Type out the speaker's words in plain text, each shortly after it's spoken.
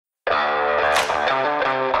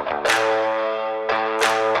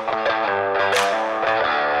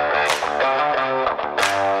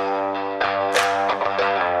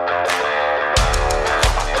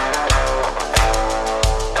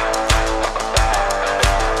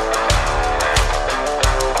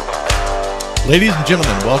Ladies and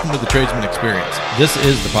gentlemen, welcome to the Tradesman Experience. This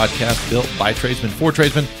is the podcast built by tradesmen for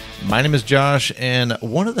tradesmen. My name is Josh, and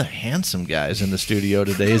one of the handsome guys in the studio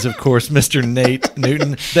today is, of course, Mr. Nate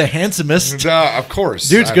Newton, the handsomest. Of course.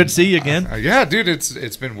 Dude, it's good to see you again. Yeah, dude,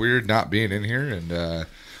 it's been weird not being in here, and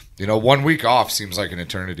 1 week off seems like an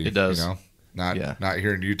eternity. It does. Not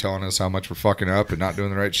hearing you telling us how much we're fucking up and not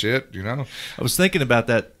doing the right shit, I was thinking about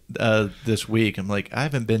that this week. I'm like, I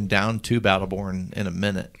haven't been down to Battleborn in a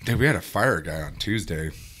minute. Dude, we had a fire guy on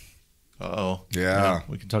Tuesday. Uh-oh. Yeah.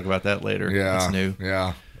 We can talk about that later. Yeah. That's new.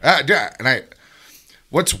 Yeah. And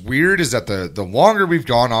what's weird is that the longer we've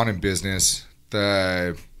gone on in business,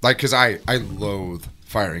 because I loathe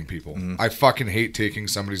firing people. I fucking hate taking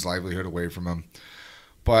somebody's livelihood away from them.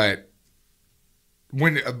 But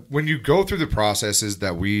when you go through the processes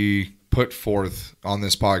that we put forth on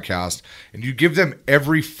this podcast and you give them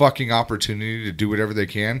every fucking opportunity to do whatever they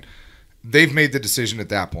can, they've made the decision at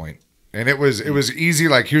that point. And it was easy,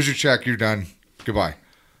 like, here's your check, you're done, goodbye.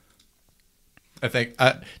 I think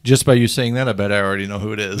just by you saying that, I bet I already know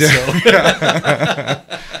who it is. So.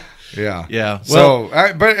 Yeah. Yeah. Well,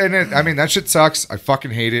 that shit sucks. I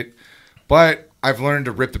fucking hate it. But I've learned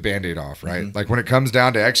to rip the Band-Aid off, right? Like, when it comes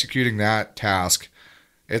down to executing that task,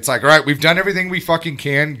 it's like, all right, we've done everything we fucking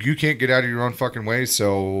can. You can't get out of your own fucking way,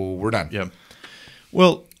 so we're done. Yeah.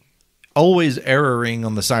 Well, always erring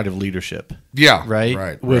on the side of leadership. Yeah.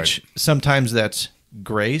 Right? Which sometimes that's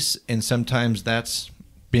grace and sometimes that's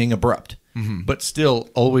being abrupt. But still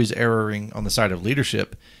always erring on the side of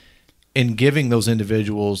leadership and giving those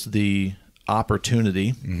individuals the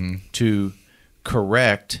opportunity to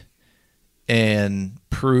correct and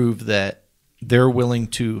prove that they're willing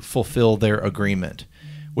to fulfill their agreement.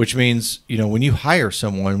 Which means, when you hire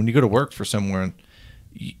someone, when you go to work for someone,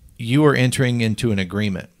 you are entering into an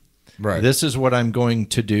agreement. Right. This is what I'm going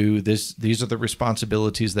to do. These are the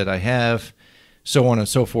responsibilities that I have, so on and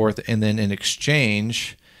so forth. And then in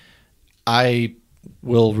exchange, I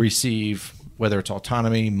will receive, whether it's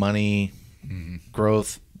autonomy, money,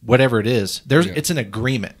 growth, whatever it is. It's an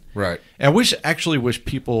agreement. Right. And I actually wish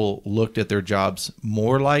people looked at their jobs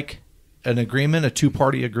more like an agreement, a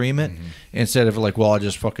two-party agreement, instead of like, well, I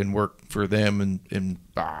just fucking work for them and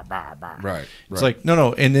blah, blah, blah. Right. It's like,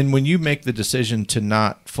 no. And then when you make the decision to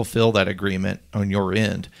not fulfill that agreement on your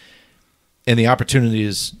end, and the opportunity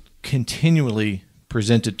is continually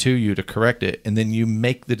presented to you to correct it, and then you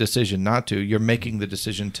make the decision not to, you're making the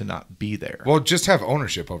decision to not be there. Well, just have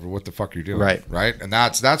ownership over what the fuck you're doing. Right. And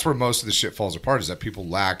that's where most of the shit falls apart, is that people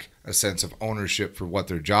lack a sense of ownership for what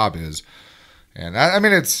their job is. And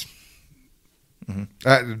it's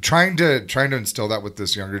trying to instill that with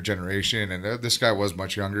this younger generation, and this guy was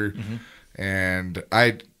much younger, and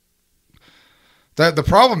the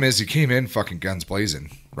problem is he came in fucking guns blazing,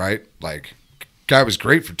 right? Like, guy was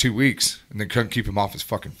great for 2 weeks, and then couldn't keep him off his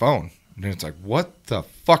fucking phone, and then it's like, what the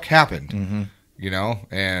fuck happened?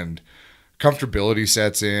 And comfortability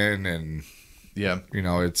sets in, and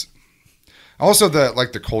it's also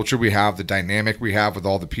the culture we have, the dynamic we have with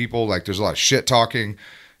all the people. Like, there's a lot of shit talking.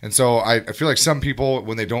 And so I feel like some people,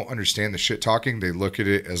 when they don't understand the shit talking, they look at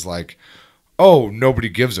it as like, oh, nobody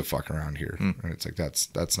gives a fuck around here. And it's like,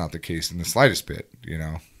 that's not the case in the slightest bit,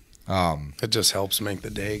 It just helps make the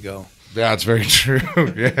day go. That's very true.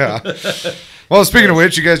 Yeah. Well, speaking of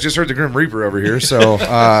which, you guys just heard the Grim Reaper over here. So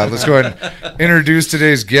let's go ahead and introduce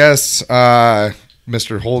today's guests.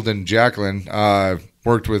 Mr. Holden Jacklin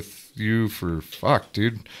worked with you for,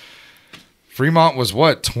 dude. Fremont was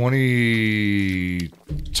what,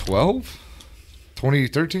 2012?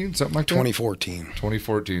 2013? Something like that?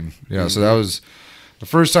 2014. Yeah, so that was the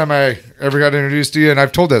first time I ever got introduced to you. And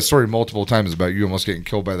I've told that story multiple times about you almost getting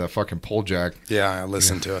killed by that fucking pole jack. Yeah, I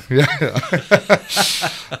listened to it. Yeah.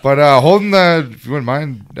 But Holden, if you wouldn't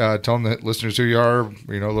mind telling the listeners who you are, a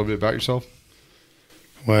little bit about yourself.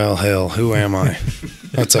 Well, hell, who am I?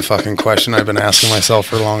 That's a fucking question I've been asking myself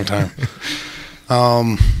for a long time.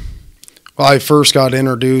 Well, I first got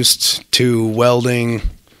introduced to welding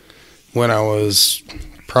when I was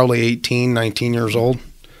probably 18, 19 years old.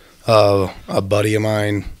 A buddy of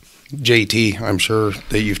mine, JT, I'm sure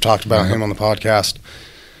that you've talked about him on the podcast.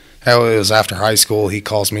 It was after high school. He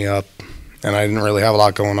calls me up, and I didn't really have a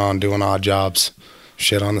lot going on, doing odd jobs,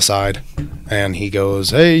 shit on the side. And he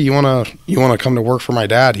goes, hey, you wanna come to work for my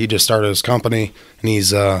dad? He just started his company, and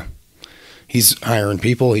he's hiring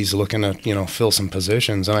people. He's looking to, fill some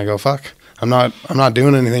positions. And I go, fuck. I'm not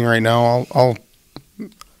doing anything right now.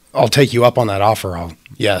 I'll take you up on that offer. I'll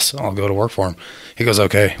go to work for him. He goes,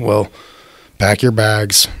 okay, well, pack your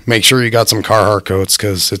bags. Make sure you got some Carhartt coats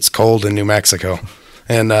because it's cold in New Mexico.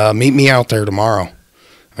 And meet me out there tomorrow.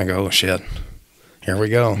 I go, oh, shit. here we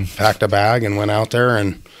go. Packed a bag and went out there,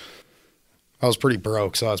 and I was pretty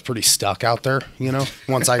broke, so I was pretty stuck out there, you know,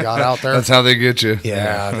 once I got out there. That's how they get you.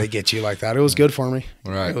 Yeah, they get you like that. It was good for me.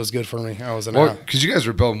 Right. It was good for me. I was because you guys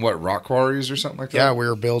were building, what, rock quarries or something like that? Yeah, we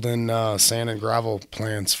were building sand and gravel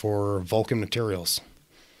plants for Vulcan Materials.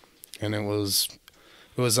 And it was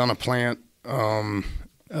on a plant,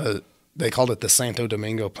 they called it the Santo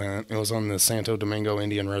Domingo plant. It was on the Santo Domingo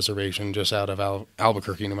Indian Reservation just out of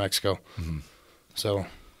Albuquerque, New Mexico. Mm-hmm. So...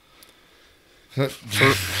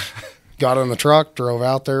 got on the truck, drove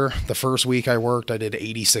out there. The first week I worked, I did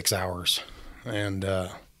 86 hours. And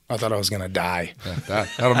I thought I was going to die. Yeah,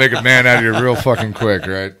 that'll make a man out of you real fucking quick,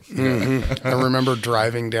 right? Mm-hmm. I remember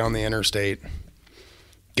driving down the interstate,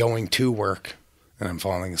 going to work, and I'm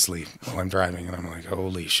falling asleep while I'm driving. And I'm like,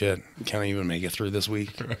 holy shit, can't even make it through this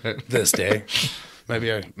week, this day.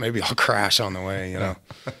 Maybe I'll crash on the way, you know.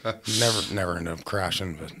 Never end up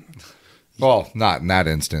crashing, but... Well, not in that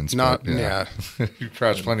instance. Not, but, yeah. You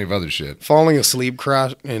crashed plenty of other shit. Falling asleep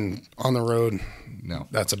crash on the road, no.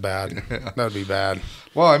 That's that would be bad.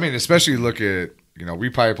 Well, I mean, especially look at, you know, we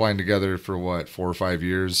pipelined together for what, 4 or 5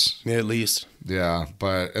 years? Yeah, at least. Yeah,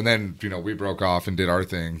 and then, you know, we broke off and did our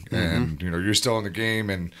thing. Mm-hmm. And, you know, you're still in the game.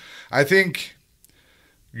 And I think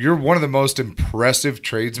you're one of the most impressive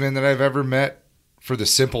tradesmen that I've ever met for the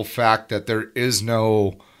simple fact that there is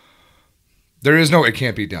no, it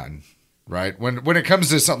can't be done. Right. When it comes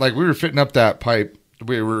to something like we were fitting up that pipe,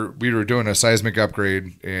 we were doing a seismic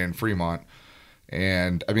upgrade in Fremont,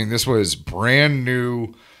 and I mean this was brand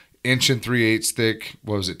new, 1 3/8 thick.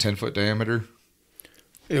 What was it, 10-foot diameter?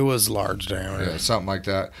 It was large diameter, yeah, something like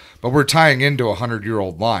that. But we're tying into a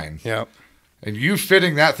 100-year-old line. Yep. And you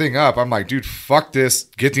fitting that thing up, I'm like, dude, fuck this.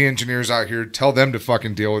 Get the engineers out here. Tell them to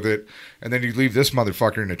fucking deal with it. And then you leave this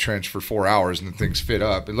motherfucker in a trench for 4 hours and the things fit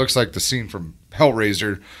up. It looks like the scene from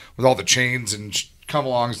Hellraiser with all the chains and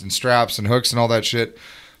come-alongs and straps and hooks and all that shit.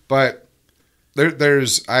 But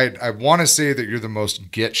I want to say that you're the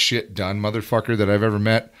most get shit done motherfucker that I've ever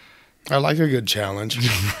met. I like a good challenge.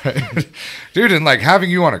 Right. Dude, and like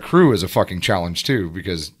having you on a crew is a fucking challenge too,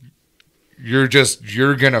 because you're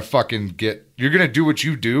going to do what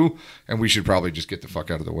you do, and we should probably just get the fuck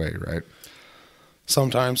out of the way, right?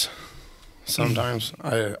 Sometimes.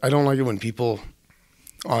 I don't like it when people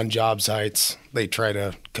on job sites, they try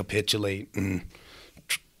to capitulate and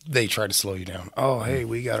they try to slow you down. Oh, hey,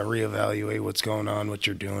 we got to reevaluate what's going on. What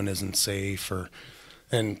you're doing isn't safe.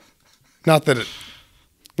 And not that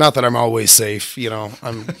I'm always safe, you know,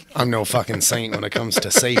 I'm no fucking saint when it comes to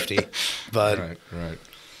safety, but right.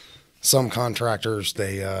 Some contractors,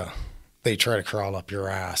 they try to crawl up your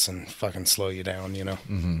ass and fucking slow you down, you know?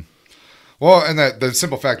 Mm-hmm. Well, and the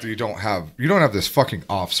simple fact that you don't have this fucking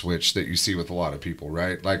off switch that you see with a lot of people,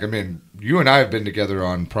 right? Like, I mean, you and I have been together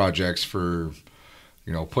on projects for,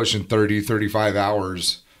 you know, pushing 30, 35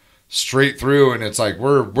 hours straight through, and it's like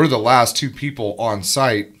we're the last 2 people on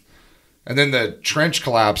site, and then the trench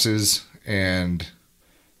collapses, and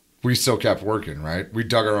we still kept working, right? We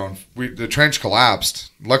dug our own. The trench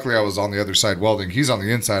collapsed. Luckily, I was on the other side welding. He's on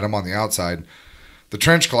the inside. I'm on the outside. The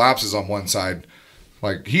trench collapses on one side.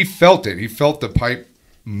 Like, he felt it. He felt the pipe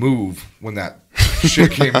move when that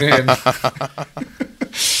shit came in.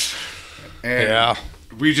 And yeah.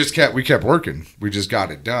 We kept working. We just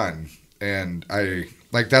got it done. And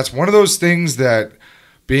that's one of those things that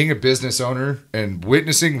being a business owner and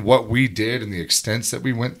witnessing what we did and the extents that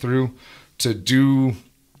we went through to do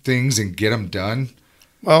things and get them done.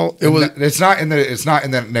 Well, it's not in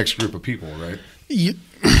that next group of people, right?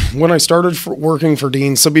 When I started working for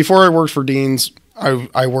Dean's, so before I worked for Dean's,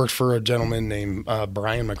 I worked for a gentleman named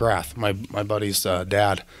Brian McGrath, my buddy's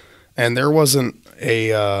dad, and there wasn't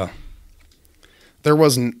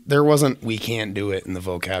we can't do it in the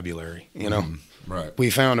vocabulary, you know. Right. We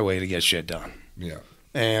found a way to get shit done. Yeah.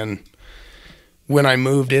 And when I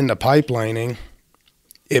moved into pipelining,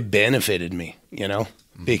 it benefited me, you know,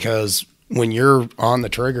 because when you're on the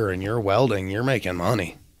trigger and you're welding, you're making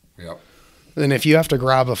money. Yep. And if you have to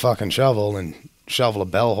grab a fucking shovel and shovel a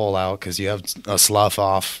bell hole out because you have a slough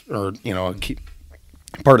off, or, you know,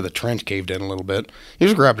 part of the trench caved in a little bit, you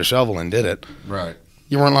just grabbed a shovel and did it. Right.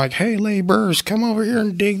 You weren't like, hey, laborers, come over here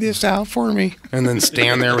and dig this out for me. And then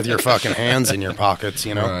stand there with your fucking hands in your pockets,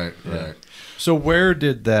 you know? Right, right. So where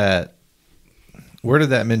did that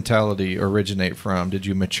mentality originate from? Did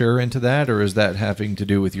you mature into that, or is that having to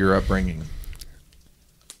do with your upbringing?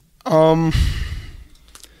 I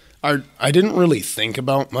didn't really think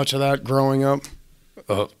about much of that growing up,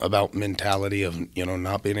 about mentality of, you know,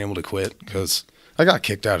 not being able to quit, because I got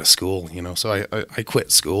kicked out of school, you know, so I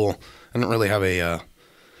quit school. I didn't really have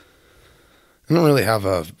I don't really have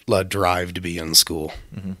a drive to be in school,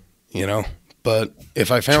 you know. But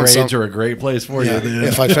if I found Trades are a great place for you. Then.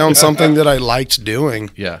 if I found something that I liked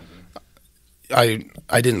doing, Yeah. I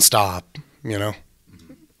didn't stop, you know.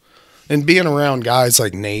 And being around guys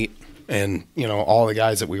like Nate and, you know, all the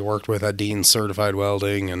guys that we worked with at Dean's Certified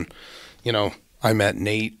Welding, and, you know, I met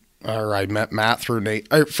Matt through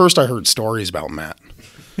Nate. First I heard stories about Matt.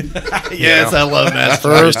 Yes, I love Matt.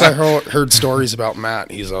 First I heard stories about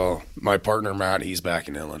Matt. He's my partner Matt, he's back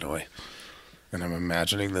in Illinois. And I'm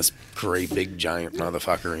imagining this great big giant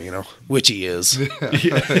motherfucker, you know, which he is.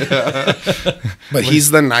 But he's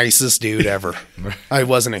the nicest dude ever. I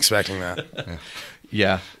wasn't expecting that.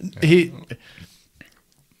 Yeah.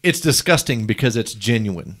 It's disgusting because it's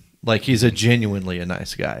genuine. Like, he's genuinely a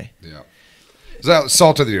nice guy. Yeah. Is that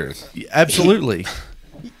salt of the earth? Absolutely.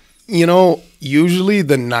 You know, usually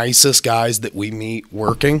the nicest guys that we meet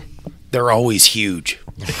working, they're always huge.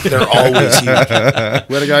 They're always huge.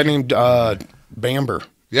 We had a guy named Bamber.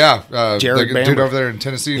 Yeah. Jared the Bamber. dude over there in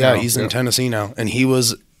Tennessee Yeah, now. he's in Tennessee now. And he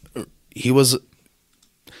was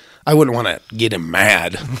I wouldn't want to get him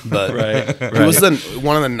mad, but Right. he was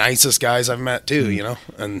one of the nicest guys I've met too, you know.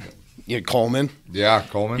 And Coleman. Yeah,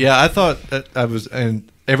 Coleman. Yeah, I thought that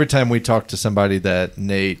and every time we talked to somebody that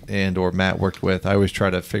Nate and or Matt worked with, I always try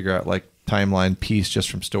to figure out like timeline piece just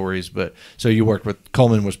from stories. But so you worked with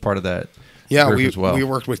Coleman was part of that. Yeah, group as well. we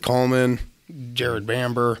worked with Coleman, Jared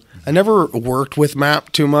Bamber. I never worked with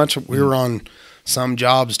Matt too much. We were on some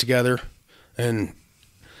jobs together, and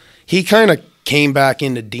he kind of came back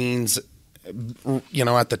into Dean's, you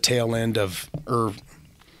know, at the tail end of, or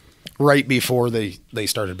right before they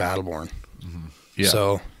started Battleborn. Yeah.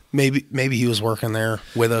 So maybe he was working there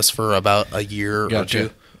with us for about a year or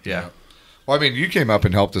two. Yeah. Well, I mean, you came up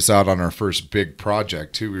and helped us out on our first big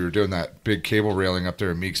project, too. We were doing that big cable railing up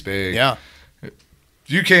there in Meeks Bay. Yeah.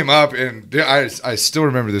 You came up, and I still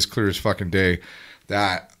remember this clear as fucking day,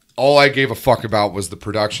 that all I gave a fuck about was the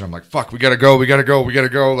production. I'm like, fuck, we got to go.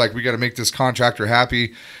 Like, we got to make this contractor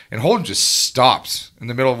happy. And Holden just stops in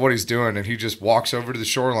the middle of what he's doing, and he just walks over to the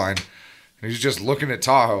shoreline, and he's just looking at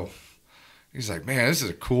Tahoe. He's like, man, this is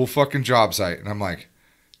a cool fucking job site. And I'm like,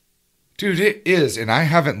 dude, it is. And I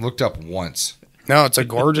haven't looked up once. No, it's a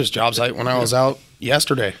gorgeous job site. When I was out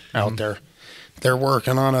yesterday out there, they're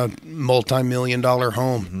working on a multi-million-dollar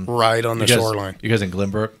home right on the shoreline. You guys in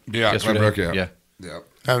Glenbrook? Yeah, yesterday? Glenbrook, yeah. Yeah. Yeah.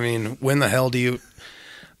 I mean, when the hell do you?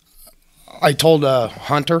 I told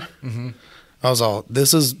Hunter, I was all,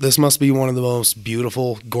 this must be one of the most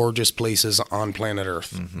beautiful, gorgeous places on planet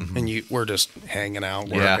Earth, and we're just hanging out,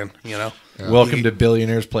 working, you know. Yeah. Welcome to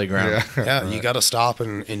Billionaires Playground. Yeah, you got to stop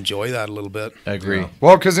and enjoy that a little bit. I agree. Yeah.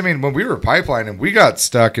 Well, because I mean, when we were pipelining, we got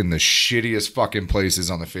stuck in the shittiest fucking places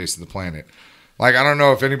on the face of the planet. Like, I don't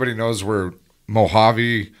know if anybody knows where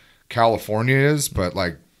Mojave, California is, but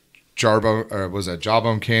like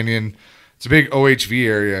Jawbone Canyon. It's a big OHV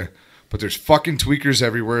area, but there's fucking tweakers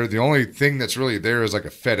everywhere. The only thing that's really there is like a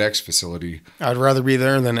FedEx facility. I'd rather be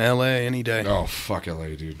there than LA any day. Oh, fuck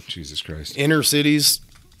LA, dude. Jesus Christ. Inner cities.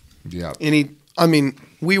 Yeah. I mean,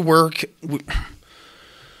 we work in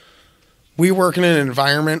an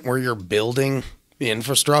environment where you're building the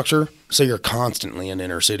infrastructure, so you're constantly in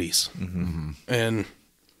inner cities. And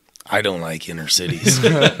I don't like inner cities.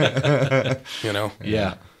 You know?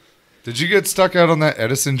 Yeah. Did you get stuck out on that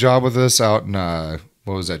Edison job with us out in,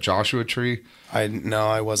 what was that, Joshua Tree? No,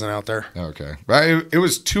 I wasn't out there. Okay. It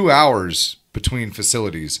was 2 hours between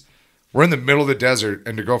facilities. We're in the middle of the desert,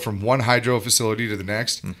 and to go from one hydro facility to the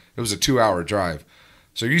next, it was a 2-hour drive.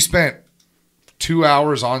 So you spent 2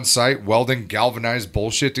 hours on site welding galvanized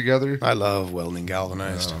bullshit together? I love welding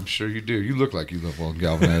galvanized. Oh, I'm sure you do. You look like you love welding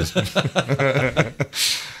galvanized.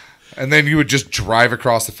 And then you would just drive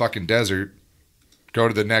across the fucking desert, go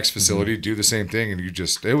to the next facility, do the same thing, and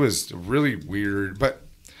it was really weird. But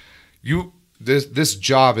this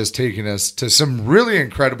job has taken us to some really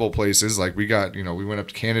incredible places. Like we went up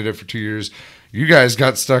to Canada for 2 years. You guys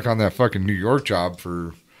got stuck on that fucking New York job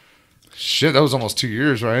for shit. That was almost 2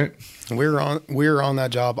 years, right? We were on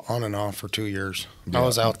that job on and off for 2 years. Yeah. I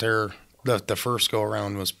was out there. The first go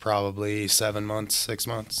around was probably 7 months, 6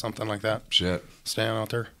 months, something like that. Shit. Staying out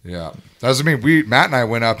there. Yeah. Matt and I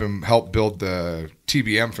went up and helped build the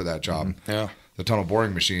TBM for that job. Yeah. The tunnel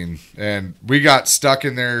boring machine. And we got stuck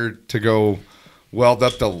in there to go weld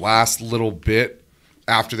up the last little bit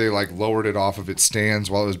after they like lowered it off of its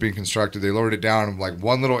stands while it was being constructed. They lowered it down and like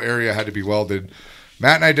one little area had to be welded.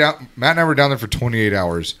 Matt and I were down there for 28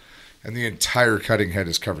 hours and the entire cutting head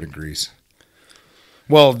is covered in grease.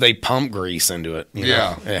 Well, they pump grease into it. You know?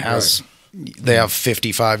 Yeah, It has they have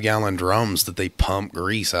 55-gallon drums that they pump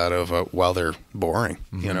grease out of while they're boring,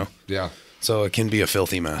 you know? Yeah. So it can be a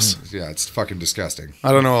filthy mess. Yeah, it's fucking disgusting.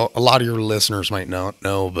 I don't know. A lot of your listeners might not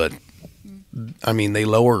know, but I mean, they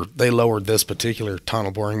lowered this particular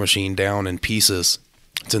tunnel boring machine down in pieces.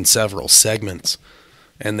 It's in several segments,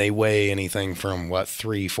 and they weigh anything from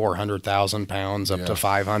 400,000 pounds up to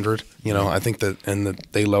 500. You know, I think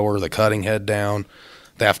they lower the cutting head down.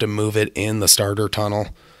 They have to move it in the starter tunnel,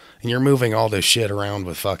 and you're moving all this shit around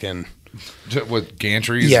with fucking with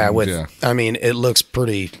gantries. Yeah, I mean, it looks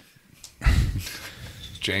pretty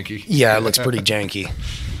janky. Yeah, it looks pretty janky.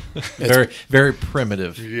 Very, very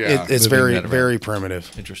primitive. Yeah, it's very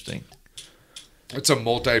primitive. Interesting. It's a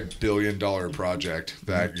multi-billion-dollar project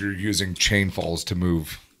that you're using chain falls to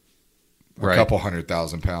move a couple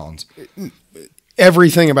 100,000 pounds.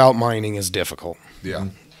 Everything about mining is difficult. Yeah.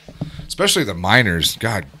 Especially the miners.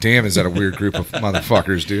 God damn, is that a weird group of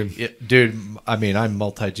motherfuckers, dude? Yeah, dude, I mean, I'm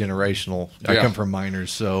multi-generational. I come from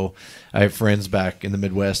miners, so I have friends back in the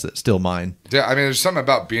Midwest that still mine. Yeah, I mean, there's something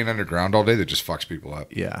about being underground all day that just fucks people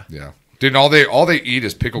up. Yeah. Yeah. Dude, all they eat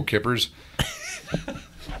is pickled kippers.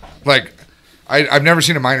 Like, I've never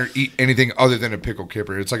seen a miner eat anything other than a pickled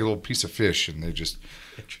kipper. It's like a little piece of fish, and they just...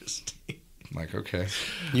 Interesting. I'm like, okay.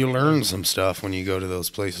 You learn some stuff when you go to those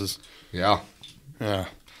places. Yeah. Yeah.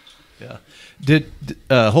 Yeah. Did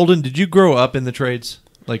Holden, did you grow up in the trades,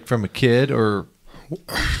 like from a kid, or?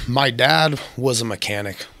 My dad was a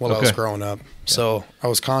mechanic while I was growing up, so I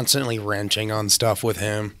was constantly wrenching on stuff with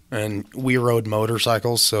him, and we rode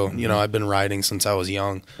motorcycles, so you know, I've been riding since I was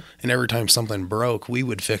young, and every time something broke, we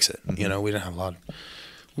would fix it. You know, we didn't have a lot.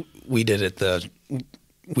 We did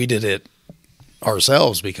it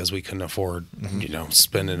ourselves because we couldn't afford, you know,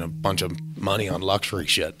 spending a bunch of money on luxury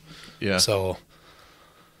shit. Yeah. So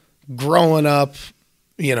growing up,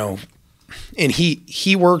 you know, and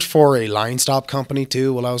he worked for a line stop company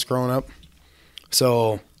too while I was growing up.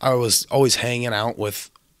 So I was always hanging out with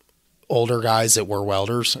older guys that were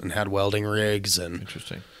welders and had welding rigs. And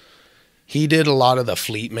Interesting. He did a lot of the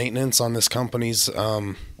fleet maintenance on this company's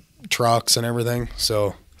trucks and everything.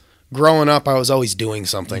 So growing up, I was always doing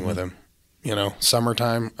something with him. You know,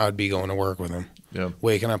 summertime, I'd be going to work with him. Yeah.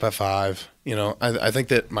 Waking up at 5. You know, I think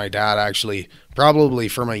that my dad actually probably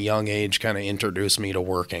from a young age kind of introduced me to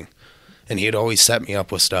working. And he'd always set me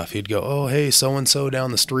up with stuff. He'd go, oh, hey, so-and-so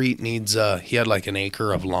down the street needs, he had like an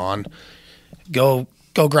acre of lawn. Go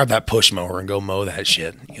grab that push mower and go mow that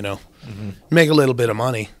shit, you know. Make a little bit of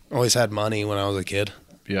money. Always had money when I was a kid.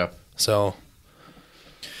 Yeah. So.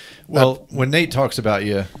 Well, when Nate talks about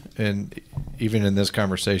you, and even in this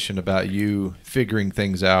conversation about you figuring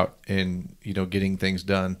things out and, you know, getting things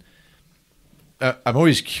done, I'm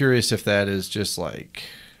always curious if that is just like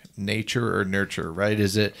nature or nurture, right?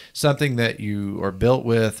 Is it something that you are built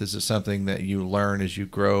with? Is it something that you learn as you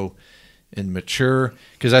grow and mature?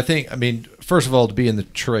 Because I think, I mean, first of all, to be in the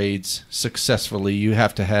trades successfully, you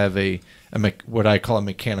have to have what I call a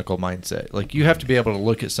mechanical mindset. Like, you have to be able to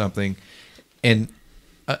look at something and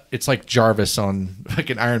it's like Jarvis on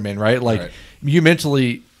fucking Iron Man, right? Like, you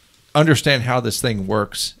mentally understand how this thing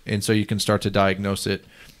works, and so you can start to diagnose it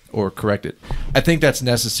or correct it. I think that's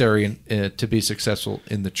necessary to be successful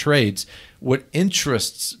in the trades. What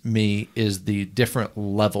interests me is the different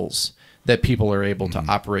levels that people are able to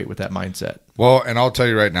operate with that mindset. Well, and I'll tell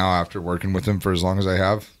you right now, after working with him for as long as I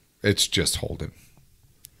have, it's just Holden.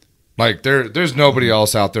 Like, there's nobody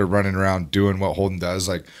else out there running around doing what Holden does.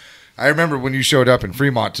 Like, I remember when you showed up in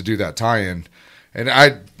Fremont to do that tie-in, and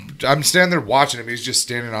I'm standing there watching him. He's just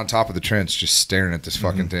standing on top of the trench, just staring at this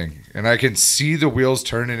fucking thing. And I can see the wheels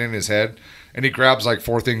turning in his head, and he grabs like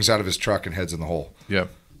 4 things out of his truck and heads in the hole. Yeah.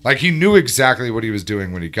 Like, he knew exactly what he was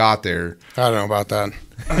doing when he got there. I don't know about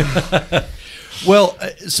that. Well,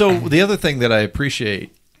 so the other thing that I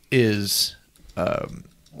appreciate is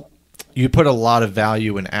you put a lot of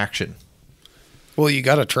value in action. Well, you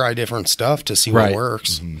got to try different stuff to see what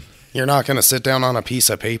works. You're not going to sit down on a piece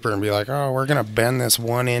of paper and be like, oh, we're going to bend this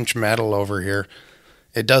 1-inch metal over here.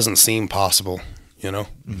 It doesn't seem possible, you know,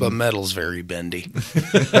 but metal's very bendy.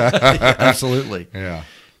 Absolutely. Yeah.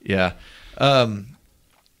 Yeah. So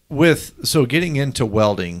getting into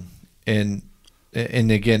welding and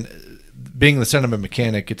again, being the son of a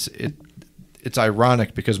mechanic, it's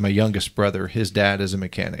ironic because my youngest brother, his dad is a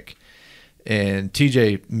mechanic, and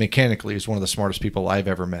TJ mechanically is one of the smartest people I've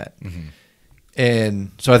ever met.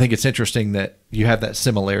 And so I think it's interesting that you have that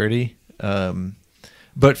similarity.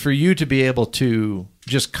 But for you to be able to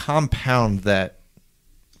just compound that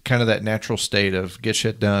kind of that natural state of get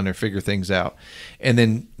shit done or figure things out, and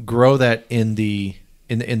then grow that in the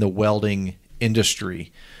welding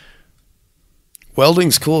industry.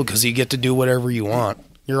 welding's cool because you get to do whatever you want.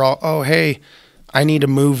 You're all, oh, hey, I need to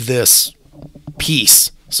move this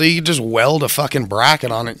piece. So you can just weld a fucking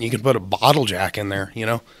bracket on it and you can put a bottle jack in there, you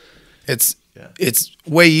know? It's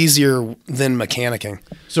way easier than mechanicking.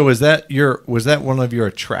 So was that one of your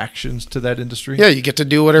attractions to that industry? Yeah, you get to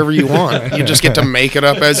do whatever you want. You just get to make it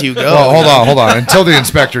up as you go. Well, hold on. Until the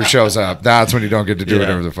inspector shows up, that's when you don't get to do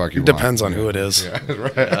whatever the fuck you want. Depends on who it is. Yeah,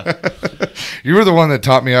 right. Yeah. You were the one that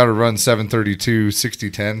taught me how to run 732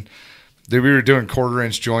 60-10. We were doing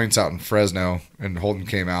 1/4-inch joints out in Fresno, and Holden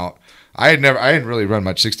came out. I hadn't really run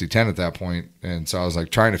much 60-10 at that point, and so I was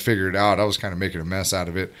like trying to figure it out. I was kind of making a mess out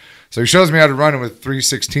of it. So he shows me how to run it with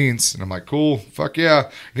 3/16, and I'm like, cool, fuck yeah.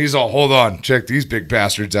 And he's all, hold on, check these big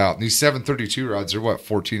bastards out. And these 732 rods are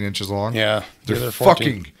 14 inches long? Yeah. They're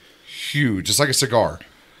fucking huge. It's like a cigar.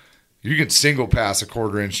 You can single pass a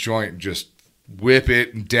 1/4-inch joint and just whip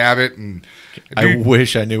it and dab it. And I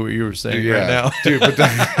wish I knew what you were saying right now. Dude,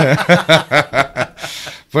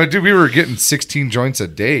 but dude, we were getting 16 joints a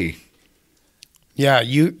day. Yeah,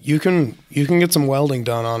 you can get some welding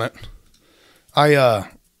done on it. I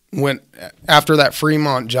went after that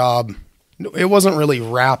Fremont job. It wasn't really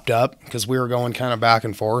wrapped up because we were going kind of back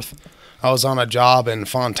and forth. I was on a job in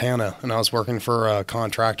Fontana, and I was working for a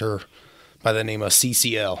contractor by the name of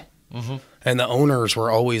CCL. Mm-hmm. And the owners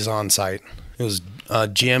were always on site. It was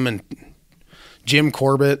Jim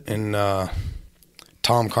Corbett and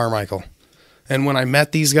Tom Carmichael. And when I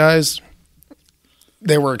met these guys,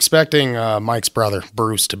 they were expecting Mike's brother,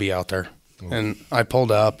 Bruce, to be out there. Ooh. And I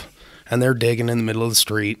pulled up, and they're digging in the middle of the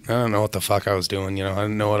street. I don't know what the fuck I was doing. You know, I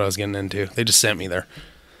didn't know what I was getting into. They just sent me there.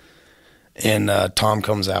 And Tom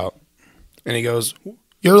comes out, and he goes,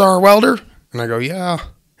 "You're our welder?" And I go, "Yeah."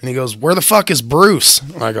 And he goes, "Where the fuck is Bruce?"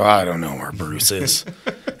 And I go, "I don't know where Bruce is."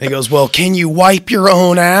 And he goes, "Well, can you wipe your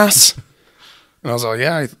own ass?" And I was like,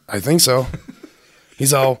 "Yeah, I think so."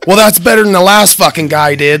 He's all, "Well, that's better than the last fucking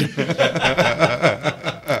guy did."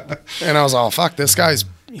 And I was all, fuck, this guy's,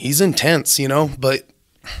 he's intense, you know? But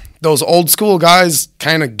those old school guys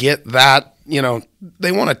kind of get that, you know,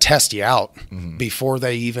 they want to test you out before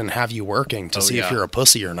they even have you working to see if you're a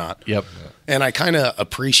pussy or not. Yep. And I kind of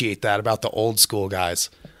appreciate that about the old school guys.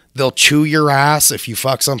 They'll chew your ass if you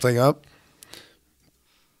fuck something up,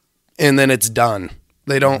 and then it's done.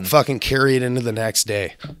 They don't fucking carry it into the next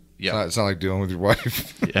day. Yeah, it's not like dealing with your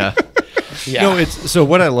wife. Yeah. Yeah. No, so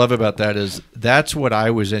what I love about that is that's what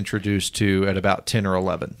I was introduced to at about 10 or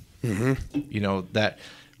 11. Mm-hmm. You know,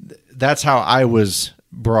 that's how I was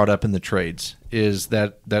brought up in the trades, is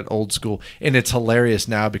that old school. And it's hilarious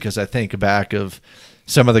now because I think back of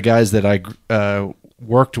some of the guys that I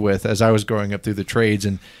worked with as I was growing up through the trades.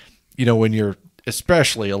 And, you know, when you're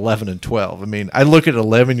especially 11 and 12, I mean, I look at an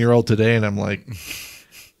 11-year-old today and I'm like,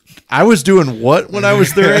 I was doing what when I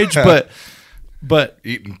was their age? But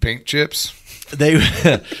eating pink chips. They,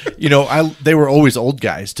 you know, they were always old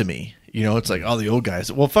guys to me. You know, it's like, oh, the old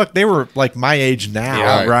guys. Well, fuck, they were like my age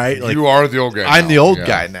now, right? Like, you are the old guy. I'm the old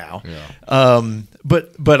guy now. Yeah.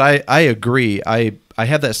 But I agree. I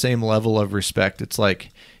have that same level of respect. It's like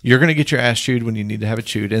you're gonna get your ass chewed when you need to have it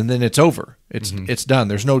chewed, and then it's over. It's done.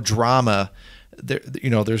 There's no drama. There, you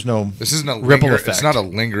know, there's no. This isn't a ripple effect. It's not a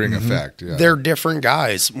lingering effect. Yeah. They're different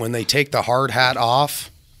guys. When they take the hard hat off,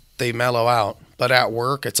 they mellow out. But at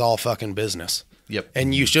work, it's all fucking business. Yep.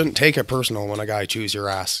 And you shouldn't take it personal when a guy chews your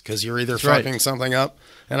ass, because you're either fucking something up.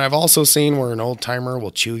 And I've also seen where an old timer will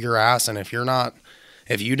chew your ass, and if you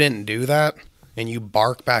didn't do that and you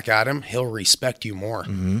bark back at him, he'll respect you more.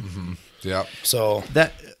 Mm-hmm. Mm-hmm. Yeah. So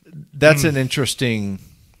that's an interesting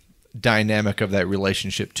dynamic of that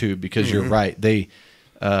relationship too, because you're right. You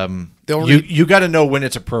got to know when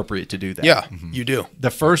it's appropriate to do that. Yeah, you do.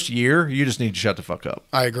 The first year, you just need to shut the fuck up.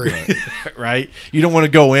 I agree. Right? You don't want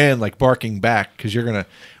to go in like barking back, because you're going to,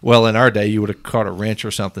 well, in our day, you would have caught a wrench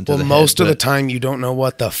or something to the head. Most of the time, you don't know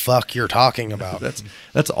what the fuck you're talking about.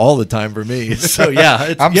 That's all the time for me. So,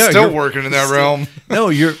 yeah. I'm still working in that realm. No,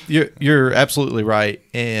 you're absolutely right.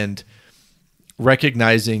 And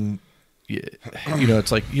recognizing, you know,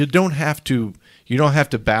 it's like you don't have to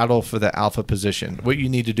battle for the alpha position. What you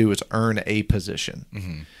need to do is earn a position.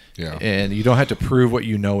 Mm-hmm. Yeah. And you don't have to prove what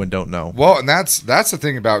you know and don't know. Well, and that's the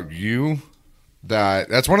thing about you,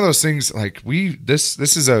 that's one of those things, like this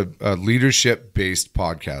is a leadership based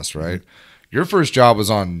podcast, right? Mm-hmm. Your first job was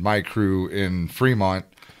on my crew in Fremont.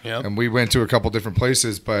 Yep. And we went to a couple different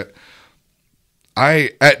places, but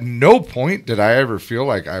at no point did I ever feel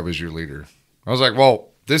like I was your leader. I was like, well,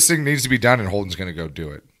 this thing needs to be done and Holden's going to go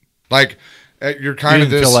do it. Like, you're kind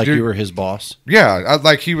of this. Feel like you were his boss. Yeah,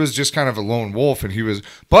 like he was just kind of a lone wolf, and he was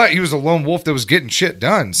a lone wolf that was getting shit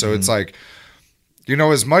done. So it's like, you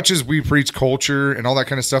know, as much as we preach culture and all that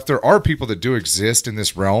kind of stuff, there are people that do exist in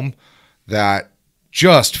this realm that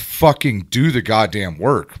just fucking do the goddamn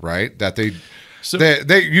work, right? That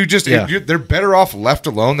they're better off left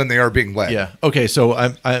alone than they are being led. Yeah. Okay. So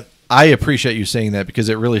I appreciate you saying that, because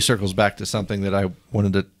it really circles back to something that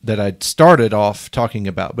I started off talking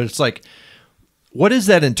about. But it's like, what is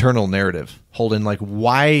that internal narrative, Holden? Like,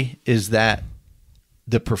 why is that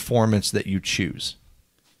the performance that you choose?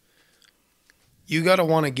 You got to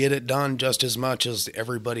want to get it done just as much as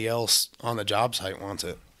everybody else on the job site wants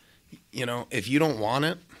it. You know, if you don't want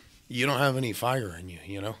it, you don't have any fire in you,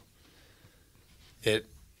 you know?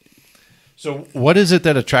 So what is it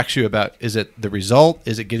that attracts you about? Is it the result?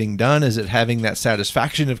 Is it getting done? Is it having that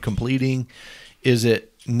satisfaction of completing? Is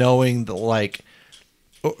it knowing the, like,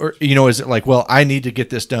 or you know, is it like, well, I need to get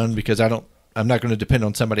this done because I'm not going to depend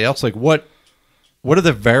on somebody else? Like, what are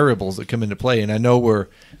the variables that come into play? And I know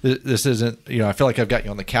this isn't, you know, I feel like I've got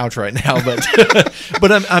you on the couch right now, but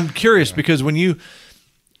but I'm curious, because when you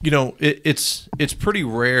know, it's pretty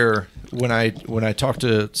rare when I talk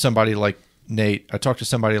to somebody like Nate, I talk to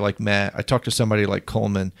somebody like Matt, I talk to somebody like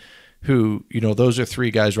Coleman, who, you know, those are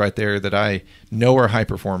three guys right there that I know are high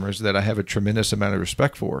performers, that I have a tremendous amount of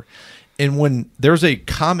respect for. And when there's a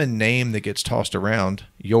common name that gets tossed around,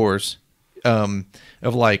 yours, of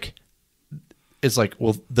like, it's like,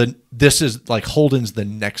 well, this is like Holden's the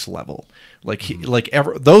next level. Like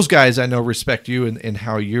those guys I know respect you and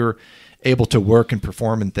how you're able to work and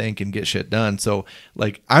perform and think and get shit done. So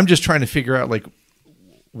like, I'm just trying to figure out, like,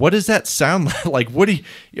 what does that sound like? Like, what do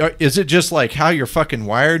you, is it just like how you're fucking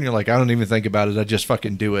wired and you're like, I don't even think about it, I just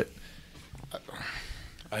fucking do it?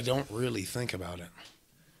 I don't really think about it.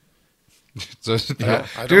 So, I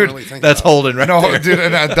don't dude, really think that's about Holden right there. dude,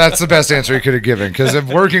 and that's the best answer he could have given, because I'm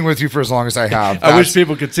working with you for as long as I have. I wish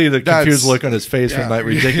people could see the confused look on his face from that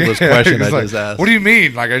ridiculous question I like, just asked. What do you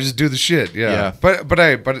mean? Like, I just do the shit. Yeah. But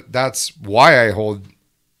that's why I hold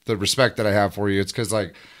the respect that I have for you. It's because,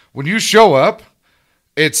 like, when you show up,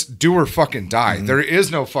 it's do or fucking die. Mm-hmm. There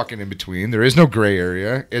is no fucking in between. There is no gray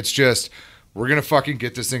area. It's just, we're going to fucking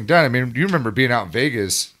get this thing done. I mean, you remember being out in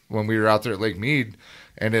Vegas when we were out there at Lake Mead,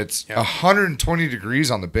 and it's 120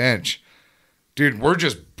 degrees on the bench. Dude, we're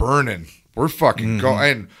just burning. We're fucking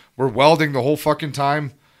going. We're welding the whole fucking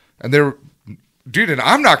time. And dude, and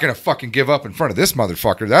I'm not going to fucking give up in front of this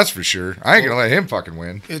motherfucker. That's for sure. I ain't going to let him fucking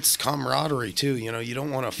win. It's camaraderie too. You know, you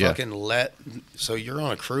don't want to fucking so you're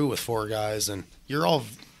on a crew with four guys and you're all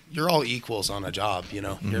equals on a job, you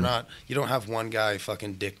know. Mm-hmm. You don't have one guy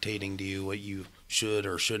fucking dictating to you what you should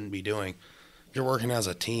or shouldn't be doing. You're working as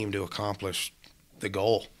a team to accomplish the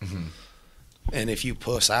goal. Mm-hmm. And if you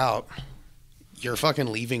puss out, you're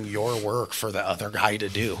fucking leaving your work for the other guy to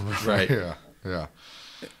do. Right. Yeah.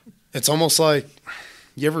 It's almost like,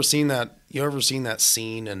 you ever seen that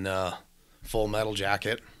scene in Full Metal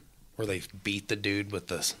Jacket where they beat the dude with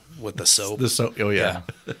the soap? The soap. Oh yeah.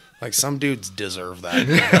 Like, some dudes deserve that.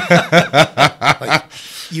 Like,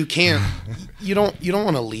 you don't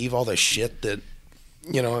want to leave all the shit that,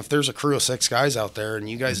 you know, if there's a crew of 6 guys out there and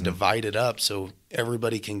you guys divide it up so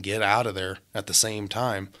everybody can get out of there at the same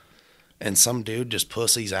time, and some dude just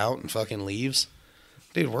pussies out and fucking leaves,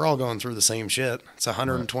 dude, we're all going through the same shit. It's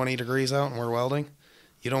 120 degrees out and we're welding.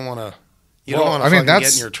 You don't want to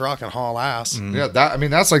get in your truck and haul ass. Mm-hmm. Yeah,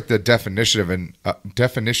 that's like the definition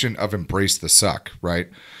of embrace the suck, right?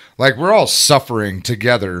 Like, we're all suffering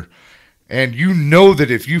together, and you know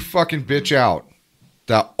that if you fucking bitch out,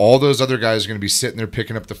 that all those other guys are going to be sitting there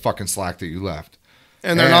picking up the fucking slack that you left.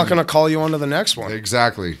 And they're not going to call you on to the next one.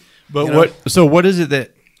 Exactly. But what is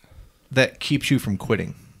it that keeps you from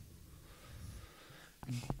quitting?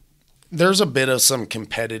 There's a bit of some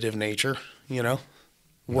competitive nature, you know,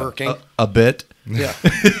 working. A bit? Yeah.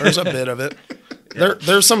 There's a bit of it.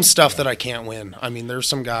 There's some stuff that I can't win. I mean, there's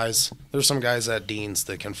some guys at Dean's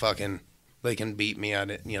that they can beat me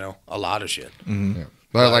at it, you know, a lot of shit. Mm-hmm. Yeah.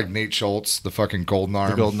 Like Nate Schultz, the fucking golden arm.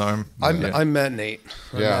 The golden arm. I met Nate.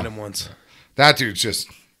 I met him once. That dude's just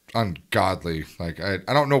ungodly. Like, I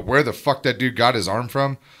don't know where the fuck that dude got his arm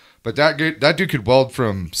from, but that dude could weld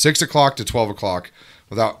from 6 o'clock to 12 o'clock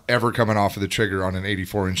without ever coming off of the trigger on an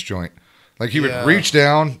 84-inch joint. Like, he would reach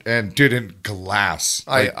down and do it in glass.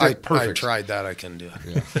 Like, I tried that. I couldn't do it.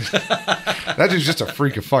 Yeah. That dude's just a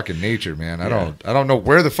freak of fucking nature, man. I don't know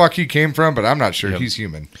where the fuck he came from, but I'm not sure he's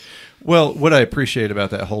human. Well, what I appreciate about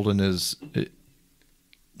that, Holden, is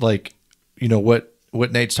like, you know, what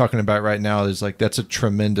Nate's talking about right now is like, that's a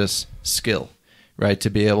tremendous skill, right? To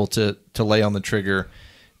be able to lay on the trigger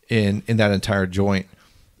in that entire joint,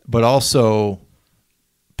 but also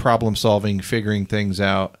problem solving, figuring things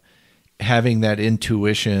out, having that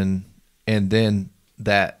intuition, and then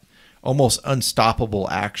that almost unstoppable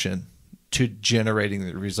action to generating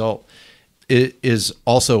the result, it is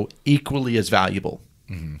also equally as valuable,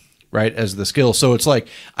 right, as the skill. So it's like,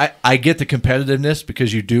 I get the competitiveness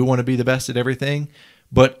because you do want to be the best at everything,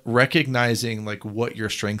 but recognizing like what your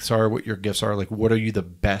strengths are, what your gifts are, like what are you the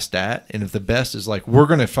best at? And if the best is like, we're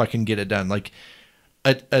going to fucking get it done. Like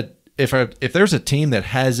if there's a team that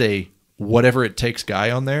has a whatever it takes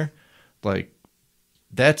guy on there, like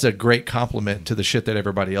that's a great compliment to the shit that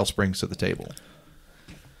everybody else brings to the table.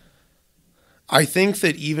 I think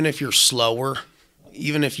that even if you're slower,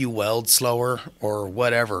 even if you weld slower or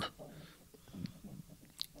whatever,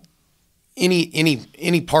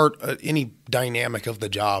 any part, any dynamic of the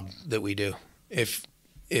job that we do, if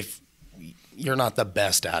you're not the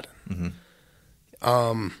best at it,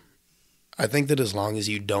 I think that as long as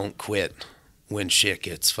you don't quit when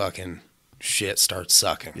shit starts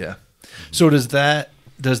sucking. Yeah. So does that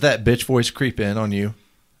bitch voice creep in on you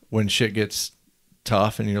when shit gets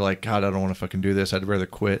tough and you're like, God, I don't want to fucking do this. I'd rather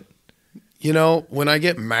quit. You know, when I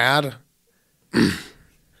get mad,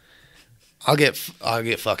 I'll get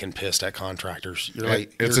fucking pissed at contractors.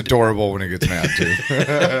 It's adorable when it gets mad too.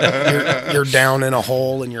 You're down in a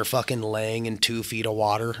hole and you're fucking laying in 2 feet of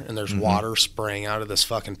water and there's water spraying out of this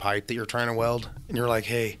fucking pipe that you're trying to weld. And you're like,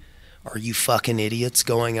 hey, are you fucking idiots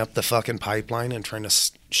going up the fucking pipeline and trying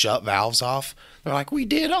to shut valves off? They're like, we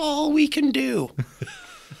did all we can do.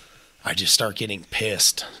 I just start getting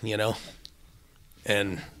pissed, you know?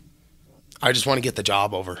 And I just want to get the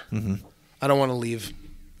job over. I don't want to leave.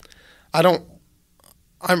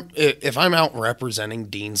 If I'm out representing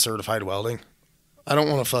Dean Certified Welding, I don't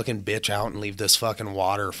want to fucking bitch out and leave this fucking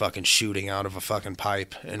water fucking shooting out of a fucking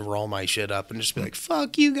pipe and roll my shit up and just be like,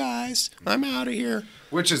 fuck you guys, I'm out of here.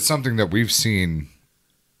 Which is something that we've seen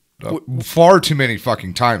far too many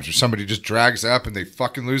fucking times where somebody just drags up and they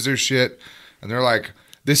fucking lose their shit and they're like,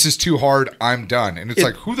 this is too hard, I'm done. And it's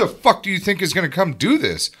like, who the fuck do you think is going to come do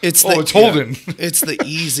this? It's Holden. It's the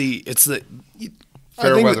easy,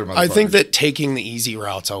 fair weather motherfucker. I think that taking the easy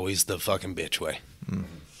route's always the fucking bitch way.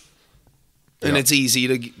 And it's easy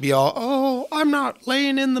to be all, oh, I'm not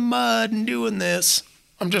laying in the mud and doing this.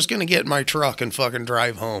 I'm just going to get in my truck and fucking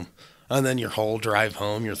drive home. And then your whole drive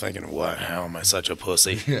home, you're thinking, what? How am I such a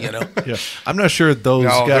pussy? You know? Yeah. I'm not sure those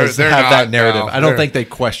guys have that narrative. I don't think they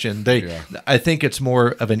question. I think it's more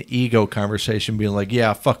of an ego conversation being like,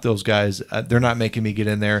 yeah, fuck those guys. They're not making me get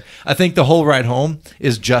in there. I think the whole ride home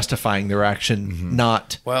is justifying their action,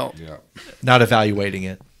 not evaluating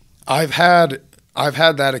it. I've had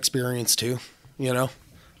that experience too, you know.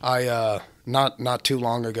 I not too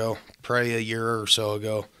long ago, probably a year or so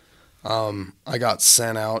ago, I got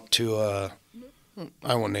sent out to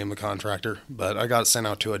I won't name the contractor, but I got sent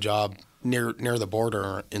out to a job near the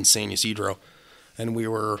border in San Ysidro, and we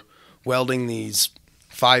were welding these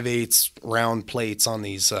 5/8 round plates on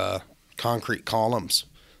these concrete columns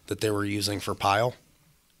that they were using for pile.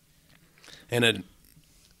 And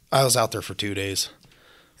I was out there for 2 days,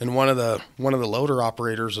 and one of the loader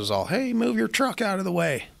operators was all, "Hey, move your truck out of the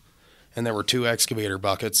way," and there were 2 excavator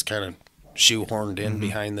buckets kind of shoehorned in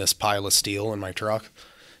behind this pile of steel in my truck.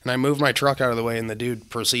 And I moved my truck out of the way, and the dude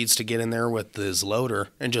proceeds to get in there with his loader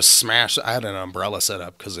and just smash. I had an umbrella set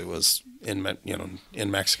up because it was in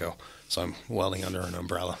Mexico, so I'm welding under an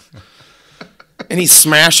umbrella. And he's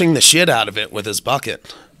smashing the shit out of it with his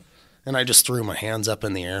bucket. And I just threw my hands up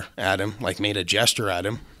in the air at him, like made a gesture at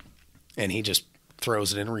him, and he just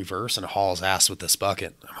throws it in reverse and hauls ass with this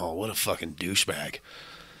bucket. Oh, what a fucking douchebag.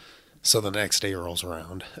 So the next day rolls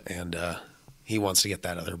around, and he wants to get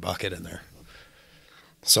that other bucket in there.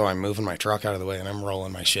 So I'm moving my truck out of the way, and I'm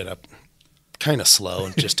rolling my shit up kind of slow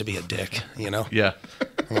just to be a dick, you know? Yeah.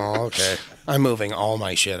 Oh, okay. I'm moving all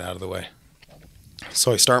my shit out of the way.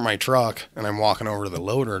 So I start my truck, and I'm walking over to the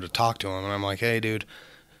loader to talk to him, and I'm like, hey, dude,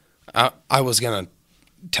 I was going to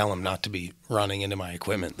tell him not to be running into my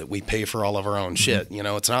equipment, that we pay for all of our own shit. You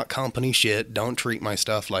know, it's not company shit. Don't treat my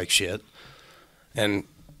stuff like shit. And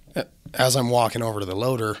as I'm walking over to the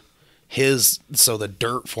loader, so the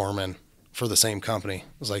dirt foreman for the same company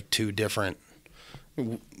was like 2 different,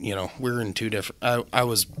 you know, we're in 2 different, I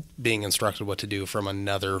was being instructed what to do from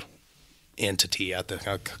another entity at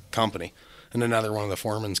the company. And another one of the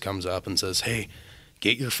foremans comes up and says, hey,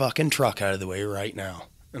 get your fucking truck out of the way right now.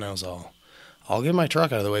 And I was all, I'll get my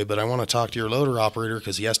truck out of the way, but I want to talk to your loader operator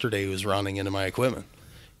because yesterday he was running into my equipment.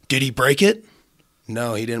 Did he break it?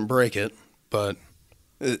 No, he didn't break it, but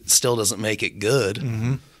it still doesn't make it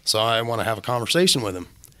good. So I want to have a conversation with him.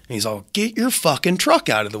 And he's all, get your fucking truck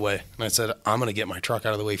out of the way. And I said, I'm going to get my truck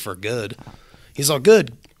out of the way for good. He's all,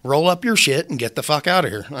 good. Roll up your shit and get the fuck out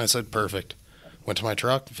of here. And I said, perfect. Went to my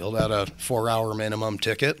truck, filled out a 4-hour minimum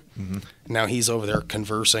ticket. Now he's over there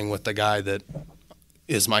conversing with the guy that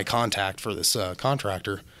is my contact for this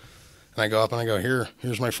contractor. And I go up and I go,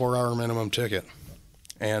 here's my 4-hour minimum ticket.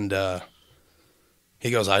 And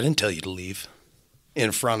he goes, I didn't tell you to leave,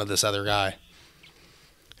 in front of this other guy.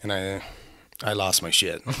 And I lost my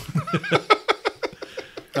shit.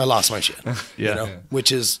 I lost my shit.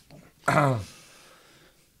 Which is,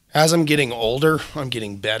 as I'm getting older, I'm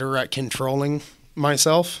getting better at controlling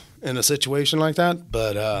myself in a situation like that.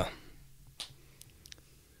 But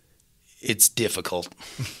it's difficult.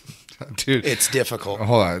 Dude, it's difficult.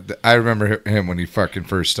 Hold on. I remember him when he fucking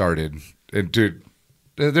first started. And dude,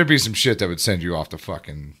 there'd be some shit that would send you off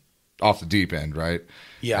the deep end, right?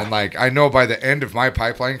 Yeah. And like, I know by the end of my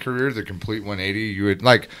pipeline career, the complete 180, you would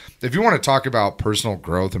like, if you want to talk about personal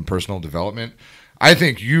growth and personal development, I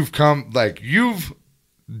think you've done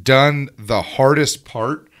the hardest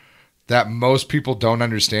part that most people don't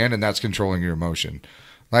understand, and that's controlling your emotion.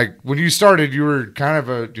 Like when you started, you were kind of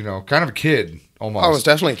a kid almost. I was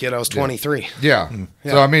definitely a kid. I was 23. Yeah.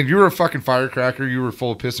 So, I mean, you were a fucking firecracker. You were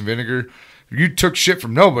full of piss and vinegar. You took shit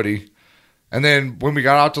from nobody. And then when we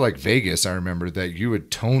got out to like Vegas, I remember that you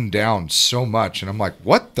had toned down so much. And I'm like,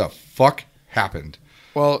 what the fuck happened?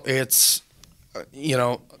 Well, it's,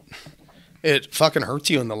 it fucking hurts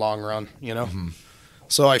you in the long run,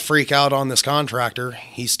 So I freak out on this contractor.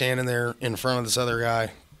 He's standing there in front of this other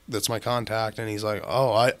guy that's my contact. And he's like,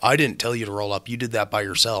 oh, I didn't tell you to roll up. You did that by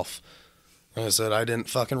yourself. And I said, I didn't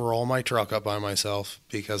fucking roll my truck up by myself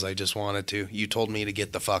because I just wanted to. You told me to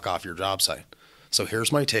get the fuck off your job site. So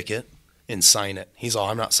here's my ticket and sign it. He's all,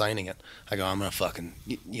 I'm not signing it. I go, I'm going to fucking,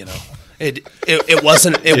 It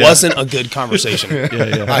wasn't a good conversation.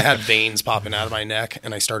 I had veins popping out of my neck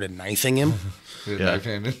and I started knifing him.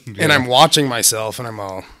 And I'm watching myself and I'm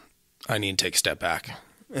all, I need to take a step back.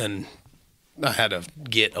 And I had to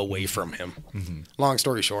get away from him. Long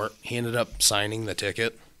story short, he ended up signing the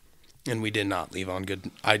ticket. And I did not leave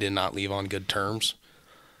on good terms.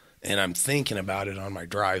 And I'm thinking about it on my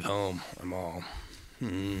drive home. I'm all,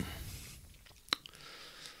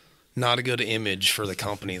 not a good image for the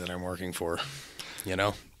company that I'm working for,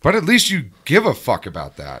 But at least you give a fuck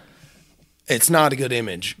about that. It's not a good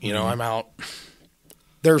image. I'm out.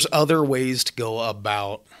 There's other ways to go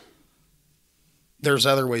about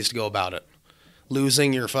it.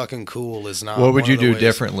 Losing your fucking cool is not. What would you do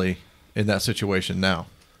differently in that situation now?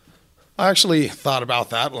 I actually thought about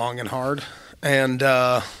that long and hard. And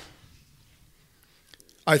I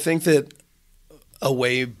think that a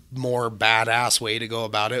way more badass way to go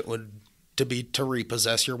about it would be to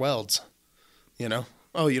repossess your welds.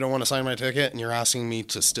 Oh, you don't want to sign my ticket and you're asking me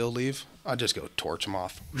to still leave? I'd just go torch them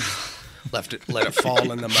off. Let it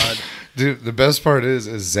fall in the mud. Dude, the best part is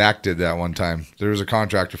Zach did that one time. There was a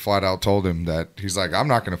contractor flat out told him that he's like, I'm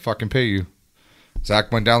not going to fucking pay you.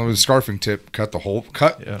 Zach went down with a scarfing tip, cut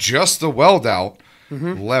just the weld out,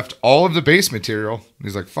 left all of the base material.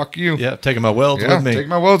 He's like, fuck you. Yeah, taking my welds with me. Take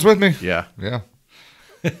my welds with me. Yeah. Yeah.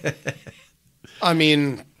 I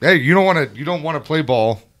mean, hey, you don't want to play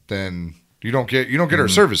ball, then you don't get our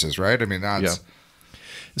services, right? I mean, that's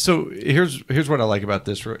So here's what I like about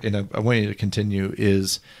this, and I want you to continue,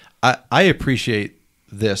 is I appreciate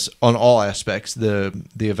this on all aspects, the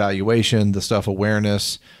evaluation, the stuff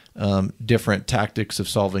awareness, different tactics of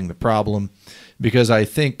solving the problem, because I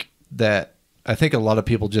think a lot of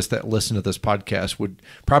people just that listen to this podcast would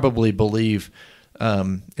probably believe,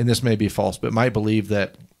 and this may be false, but might believe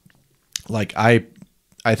that, like, I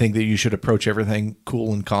think that you should approach everything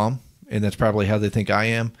cool and calm, and that's probably how they think I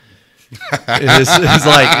am. It's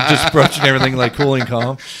like just approaching everything like cool and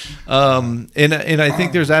calm, and I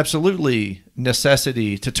think there's absolutely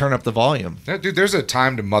necessity to turn up the volume. Yeah, dude, there's a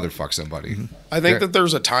time to motherfuck somebody. I think that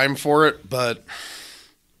there's a time for it, but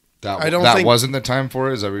that wasn't the time for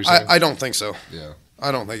it. Is that what you're saying? I don't think so. Yeah,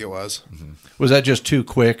 I don't think it was. Was that just too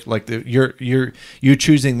quick? Like you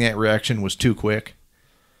choosing that reaction was too quick?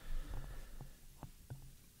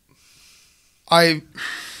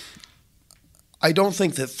 I don't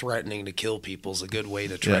think that threatening to kill people is a good way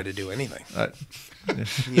to try to do anything.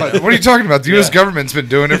 What are you talking about? The U.S. government's been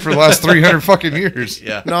doing it for the last 300 fucking years.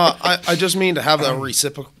 Yeah. No, I just mean to have a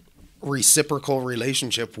reciprocal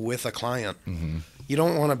relationship with a client. You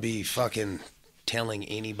don't want to be fucking telling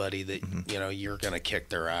anybody that you're going to kick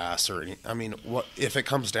their ass or I mean, what if it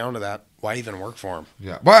comes down to that? Why even work for them?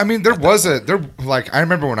 Yeah. Well, I mean, I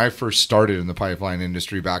remember when I first started in the pipeline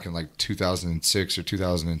industry back in like 2006 or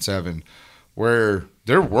 2007. Where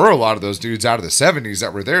there were a lot of those dudes out of the 70s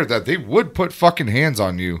that were there that they would put fucking hands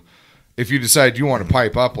on you if you decide you want to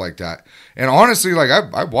pipe up like that. And honestly, like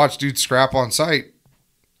I watched dudes scrap on site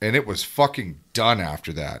and it was fucking done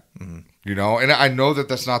after that. You know, and I know that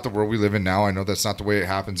that's not the world we live in now. I know that's not the way it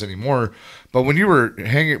happens anymore. But when you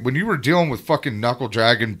were dealing with fucking knuckle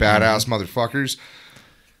dragging badass motherfuckers,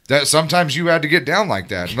 that sometimes you had to get down like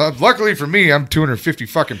that. Luckily for me, I'm 250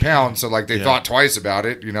 fucking pounds, so like they thought twice about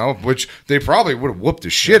it, you know, which they probably would have whooped the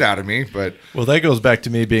shit out of me. But well, that goes back to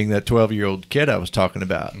me being that 12-year-old kid I was talking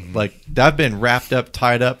about. Like I've been wrapped up,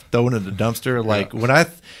 tied up, thrown in the dumpster. Like when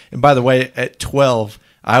and by the way, at 12,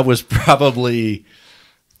 I was probably.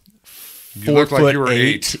 You looked like you were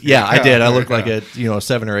 8. Yeah, I did. I looked like a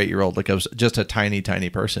 7 or 8 year old. Like I was just a tiny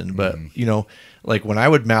person. But like when I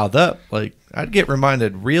would mouth up, like I'd get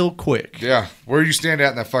reminded real quick. Yeah, where you stand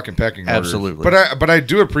at in that fucking pecking order. Absolutely. But I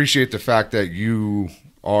do appreciate the fact that you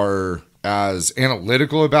are as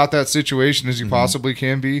analytical about that situation as you possibly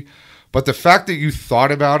can be. But the fact that you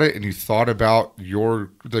thought about it and you thought about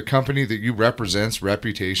the company that you represent's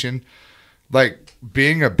reputation, like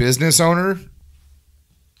being a business owner.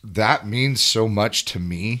 That means so much to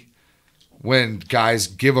me when guys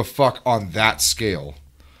give a fuck on that scale.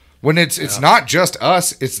 When it's not just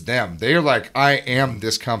us, it's them. They're like, I am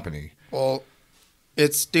this company. Well,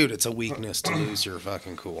 it's a weakness to lose your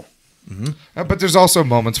fucking cool. But there's also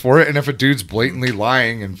moments for it. And if a dude's blatantly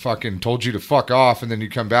lying and fucking told you to fuck off and then you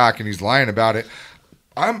come back and he's lying about it,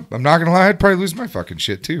 I'm not going to lie, I'd probably lose my fucking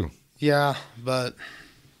shit too. Yeah, But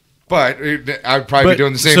I'd probably be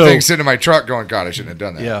doing the same thing, sitting in my truck going, God, I shouldn't have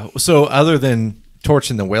done that. Yeah. So other than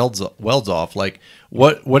torching the welds off, like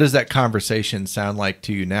what does that conversation sound like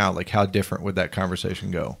to you now? Like how different would that conversation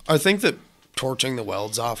go? I think that torching the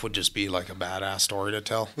welds off would just be like a badass story to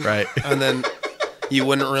tell. Right. And then you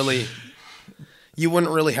wouldn't really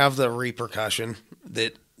have the repercussion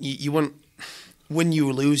that you wouldn't, when you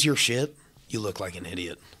lose your shit, you look like an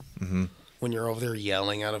idiot. When you're over there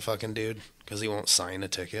yelling at a fucking dude because he won't sign a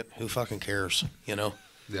ticket, who fucking cares, you know?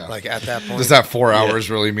 Yeah. Like at that point. Does that 4 hours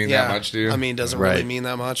really mean that much to you? I mean, does it really mean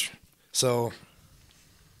that much? So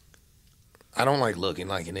I don't like looking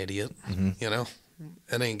like an idiot, you know?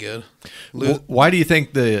 It ain't good. Why do you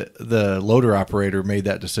think the loader operator made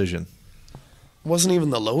that decision? Wasn't even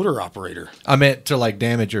the loader operator. I meant to like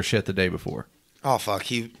damage your shit the day before. Oh, fuck.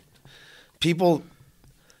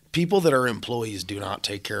 People that are employees do not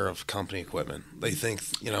take care of company equipment. They think,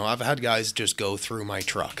 I've had guys just go through my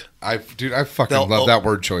truck. I fucking love that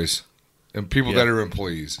word choice. And people that are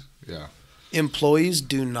employees. Yeah. Employees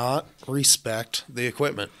do not respect the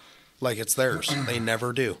equipment like it's theirs. They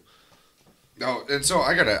never do. No, and so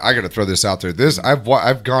I gotta throw this out there.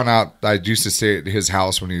 I've gone out. I used to stay at his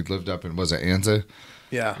house when he lived up in Anza.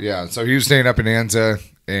 Yeah. Yeah. So he was staying up in Anza,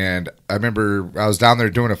 and I remember I was down there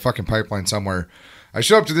doing a fucking pipeline somewhere. I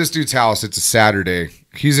show up to this dude's house. It's a Saturday.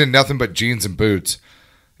 He's in nothing but jeans and boots,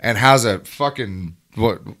 and has a fucking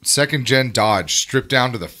second gen Dodge stripped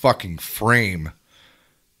down to the fucking frame,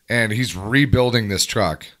 and he's rebuilding this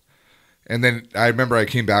truck. And then I remember I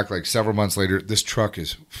came back like several months later. This truck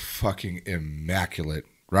is fucking immaculate,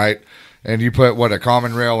 right? And you put a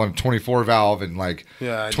common rail and a 24 valve and like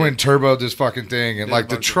twin turbo this fucking thing, and like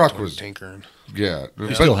the truck was tinkering. Yeah,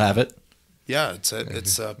 you still have it. Yeah,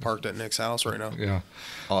 it's parked at Nick's house right now. Yeah,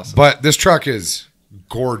 awesome. But this truck is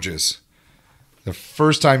gorgeous. The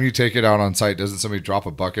first time you take it out on site, doesn't somebody drop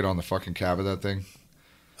a bucket on the fucking cab of that thing?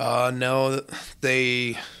 No,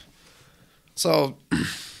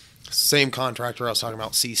 same contractor I was talking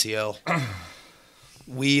about, CCL.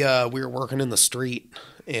 We were working in the street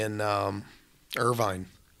in Irvine,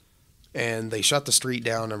 and they shut the street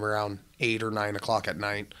down around 8 or 9 o'clock at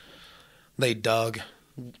night. They dug.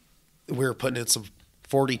 We were putting in some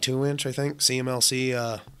 42-inch, I think,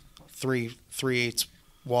 CMLC 3/8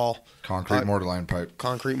 wall. Concrete mortar line pipe.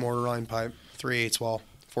 Concrete mortar line pipe, 3/8 wall,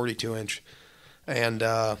 42-inch. And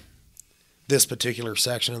this particular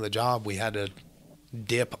section of the job, we had to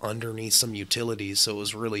dip underneath some utilities, so it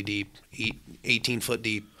was really deep, 18 foot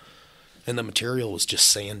deep, and the material was just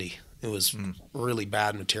sandy. It was really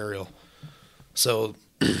bad material. So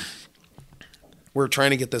we're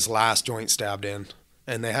trying to get this last joint stabbed in,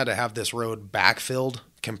 and they had to have this road backfilled,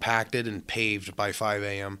 compacted, and paved by 5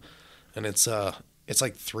 a.m. And it's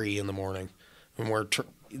like 3 in the morning, and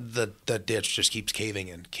the ditch just keeps caving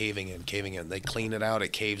in. They clean it out,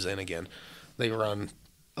 it caves in again. They run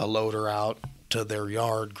a loader out to their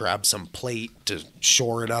yard, grab some plate to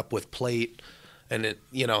shore it up with plate, and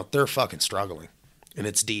they're fucking struggling, and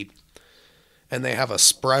it's deep. And they have a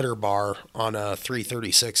spreader bar on a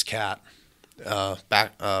 336 cat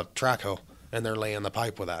track hoe, and they're laying the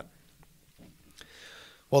pipe with that.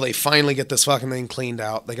 Well, they finally get this fucking thing cleaned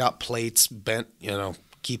out. They got plates bent,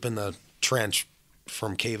 keeping the trench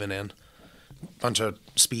from caving in. Bunch of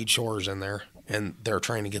speed shores in there. and they're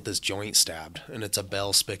trying to get this joint stabbed, and it's a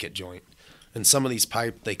bell spigot joint. And some of these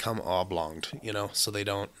pipe, they come oblonged, you know, so they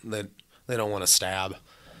don't want to stab.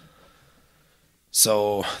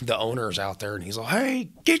 So the owner's out there, and he's like, "Hey,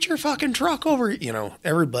 get your fucking truck over." You know,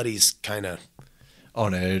 everybody's kind of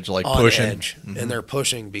on edge, like on pushing. edge, and they're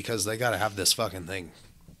pushing because they got to have this fucking thing,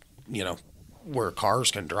 you know, where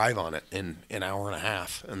cars can drive on it in an hour and a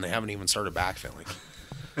half, and they haven't even started backfilling.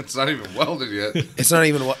 It's not even welded yet. It's not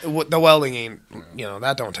even the welding ain't, you know,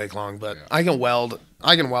 that don't take long, but I can weld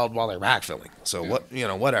while they're backfilling. So what, you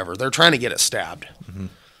know, whatever. They're trying to get it stabbed.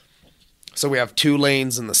 So we have 2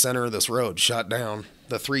 lanes in the center of this road shut down.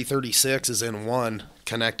 The 336 is in one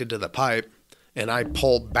connected to the pipe, and I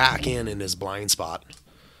pull back in his blind spot.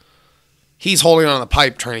 He's holding on the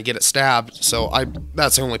pipe trying to get it stabbed, so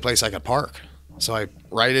that's the only place I could park. So I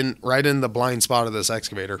right in the blind spot of this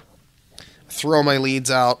excavator. Throw my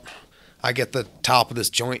leads out. I get the top of this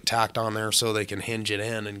joint tacked on there so they can hinge it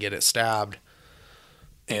in and get it stabbed.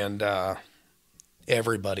 And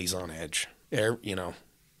everybody's on edge. You know,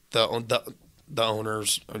 the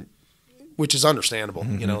owners, which is understandable.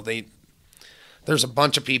 You know, there's a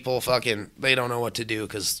bunch of people they don't know what to do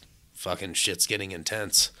because fucking shit's getting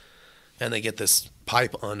intense. And they get this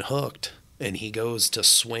pipe unhooked, and he goes to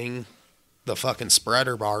swing the fucking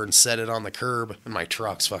spreader bar and set it on the curb, and my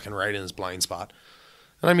truck's fucking right in his blind spot.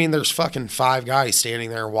 And I mean, there's fucking 5 guys standing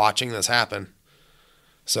there watching this happen.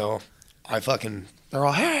 So they're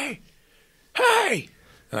all, hey,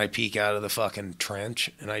 and I peek out of the fucking trench,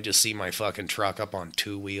 and I just see my fucking truck up on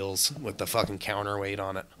 2 wheels with the fucking counterweight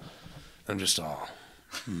on it. I'm just all,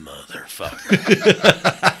 motherfucker.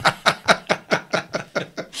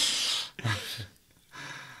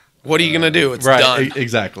 What are you going to do? It's done.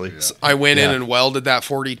 Exactly. So I went in and welded that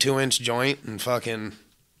 42-inch joint and fucking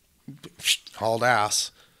hauled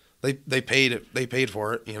ass. They paid it. They paid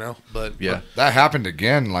for it, you know. But that happened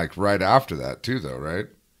again, like right after that too, though, right?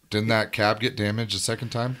 Didn't that cab get damaged a second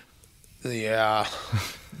time? Yeah.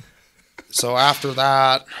 So after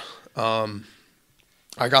that,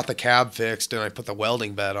 I got the cab fixed and I put the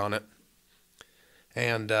welding bed on it.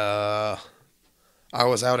 And I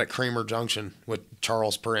was out at Kramer Junction with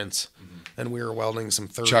Charles Prince, and we were welding some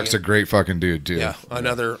 30. Chuck's a great fucking dude too. Yeah,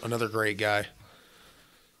 another great guy.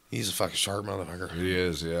 He's a fucking sharp motherfucker. He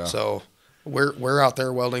is, yeah. So we're out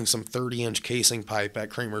there welding some 30-inch casing pipe at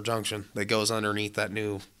Kramer Junction that goes underneath that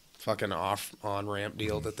new fucking on ramp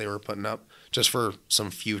deal that they were putting up, just for some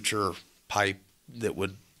future pipe that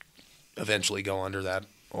would eventually go under that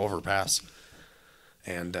overpass.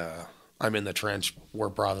 And I'm in the trench. We're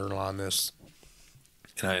brother-in-law on this.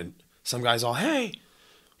 And some guys all, hey,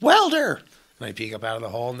 welder. And I peek up out of the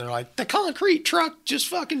hole, and they're like, the concrete truck just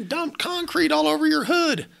fucking dumped concrete all over your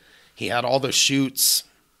hood. He had all the chutes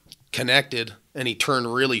connected, and he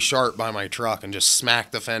turned really sharp by my truck and just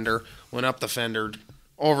smacked the fender, went up the fender,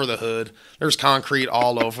 over the hood. There's concrete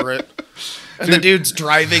all over it. And the dude's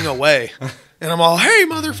driving away. And I'm all, hey,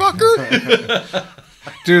 motherfucker.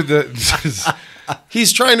 Dude,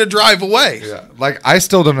 he's trying to drive away. Yeah. Like, I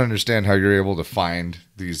still don't understand how you're able to find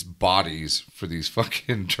these bodies for these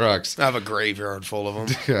fucking trucks. I have a graveyard full of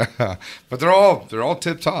them. Yeah. But they're all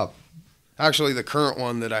tip top. Actually, the current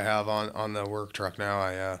one that I have on the work truck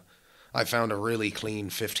now, I found a really clean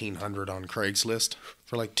 1500 on Craigslist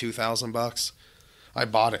for like $2,000. I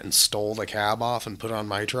bought it and stole the cab off and put it on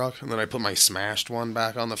my truck, and then I put my smashed one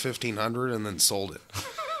back on the 1500 and then sold it.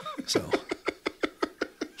 So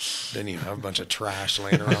then you have a bunch of trash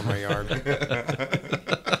laying around my yard.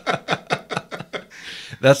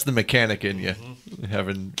 That's the mechanic in you,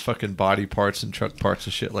 having fucking body parts and truck parts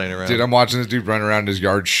and shit laying around. Dude, I'm watching this dude run around his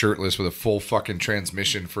yard shirtless with a full fucking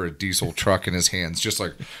transmission for a diesel truck in his hands, just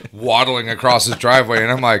like waddling across his driveway.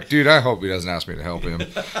 And I'm like, dude, I hope he doesn't ask me to help him.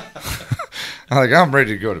 I'm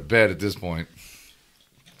ready to go to bed at this point.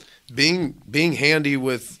 Being handy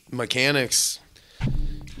with mechanics,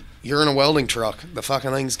 you're in a welding truck. The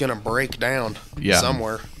fucking thing's gonna break down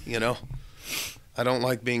somewhere, you know? I don't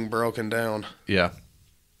like being broken down. Yeah.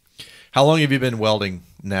 How long have you been welding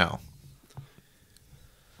now?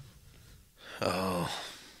 Oh,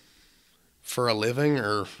 for a living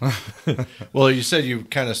or? Well, you said you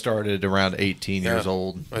kind of started around 18 years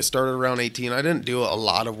old. I started around 18. I didn't do a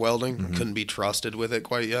lot of welding. Couldn't be trusted with it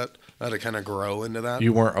quite yet. I had to kind of grow into that.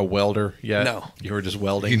 You weren't a welder yet? No. You were just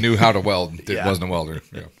welding? He knew how to weld. It wasn't a welder.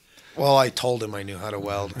 Yeah. Well, I told him I knew how to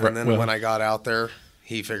weld. And then when I got out there,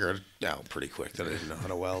 he figured out pretty quick that I didn't know how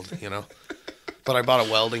to weld, you know? But I bought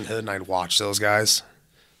a welding hood, and I'd watch those guys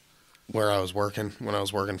when I was working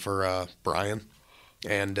for Brian.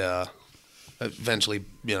 And eventually,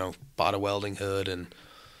 bought a welding hood and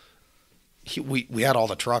we had all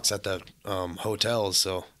the trucks at the hotels,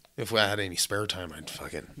 so if we had any spare time, I'd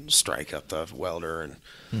fucking strike up the welder and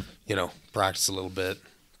practice a little bit,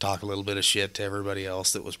 talk a little bit of shit to everybody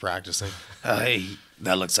else that was practicing. Hey,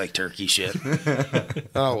 that looks like turkey shit.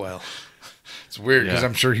 Oh well. It's weird because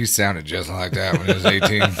I'm sure he sounded just like that when he was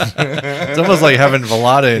 18. It's almost like having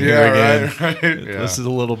Velada in here again. Right. Yeah. This is a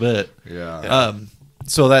little bit. Yeah.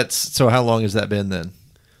 So how long has that been then?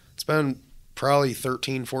 It's been probably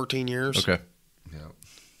 13, 14 years. Okay.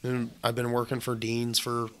 Yeah. And I've been working for Dean's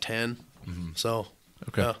for 10. So,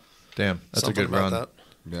 Okay. yeah, Damn. That's something a good about run. that.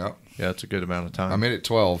 Yeah. Yeah, that's a good amount of time. I'm in at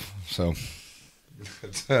 12, so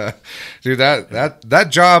dude, that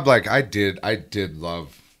job, like I did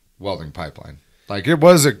love welding pipeline. Like it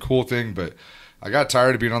was a cool thing, but I got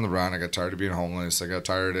tired of being on the run. I got tired of being homeless. I got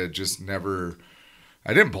tired of just never.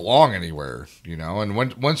 I didn't belong anywhere, And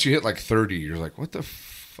once you hit like 30, you're like, what the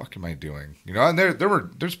fuck am I doing? And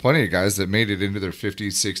there's plenty of guys that made it into their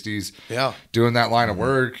 50s, 60s, Yeah, doing that line of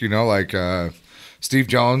work. Like Steve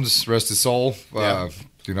Jones, rest his soul.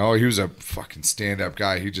 He was a fucking stand-up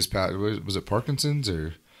guy. He just passed. Was it Parkinson's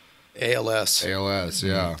or ALS? ALS?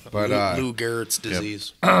 Yeah, but Lou Gehrig's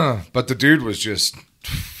disease. but the dude was just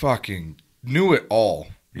fucking knew it all.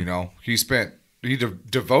 He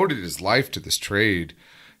devoted his life to this trade,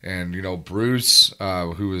 and Bruce,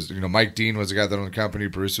 who was Mike Dean was the guy that owned the company.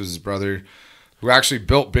 Bruce was his brother, who actually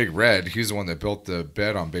built Big Red. He's the one that built the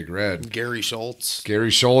bed on Big Red. Gary Schultz.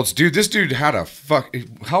 Dude, this dude had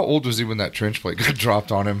how old was he when that trench plate got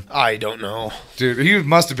dropped on him? I don't know. Dude, he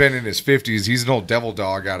must have been in his 50s. He's an old devil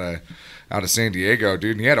dog out of San Diego,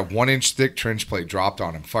 dude. And he had a 1-inch thick trench plate dropped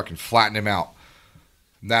on him, fucking flattened him out.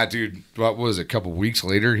 And that dude, what was it, a couple weeks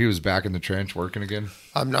later, he was back in the trench working again?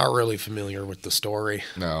 I'm not really familiar with the story.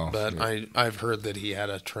 No. But I've heard that he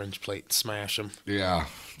had a trench plate smash him. Yeah.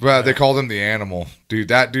 Well, they called him the animal. Dude,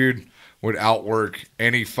 that dude would outwork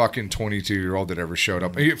any fucking 22-year-old that ever showed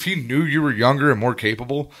up. If he knew you were younger and more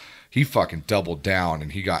capable, he fucking doubled down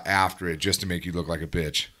and he got after it just to make you look like a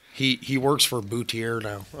bitch. He works for Boutier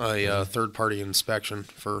now, a third-party inspection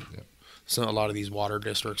for a lot of these water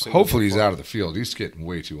districts. Hopefully he's out of the field. He's getting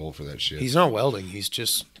way too old for that shit. He's not welding. He's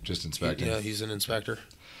just inspecting. Yeah, he's an inspector.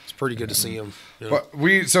 It's pretty good to see him. But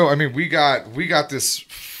we got this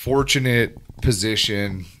fortunate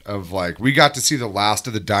position of like we got to see the last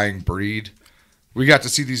of the dying breed. We got to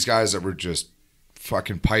see these guys that were just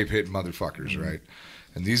fucking pipe hitting motherfuckers, right?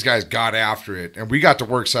 And these guys got after it, and we got to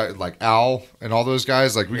work side like Al and all those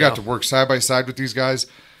guys. Like we got to work side by side with these guys.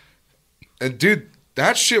 And dude,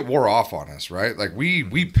 that shit wore off on us, right? Like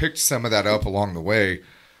we picked some of that up along the way.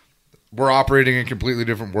 We're operating in a completely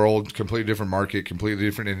different world, completely different market, completely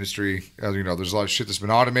different industry. There's a lot of shit that's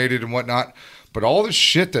been automated and whatnot. But all the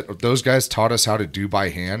shit that those guys taught us how to do by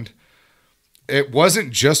hand, it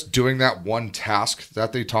wasn't just doing that one task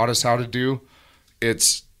that they taught us how to do.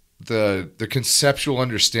 It's the conceptual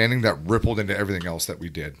understanding that rippled into everything else that we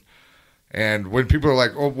did. And when people are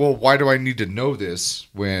like, oh, well, why do I need to know this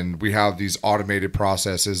when we have these automated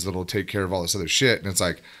processes that'll take care of all this other shit? And it's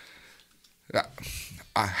like,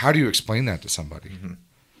 how do you explain that to somebody?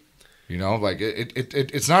 Like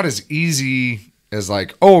it's not as easy as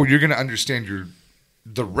like, oh, you're going to understand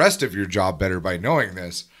the rest of your job better by knowing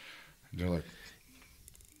this. And they're like,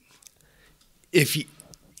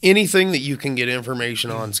 anything that you can get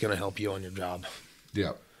information on is going to help you on your job.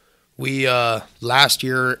 Yeah. We last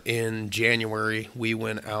year in January we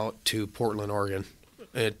went out to Portland, Oregon,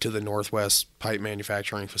 to the Northwest Pipe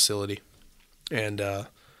Manufacturing Facility, and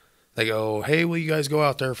they go, "Hey, will you guys go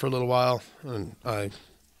out there for a little while?" And I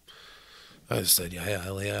said, "Yeah,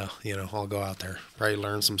 hell yeah, I'll go out there, probably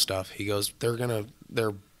learn some stuff." He goes,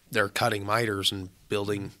 "They're cutting miters and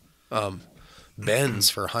building bends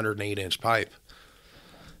for 108-inch pipe."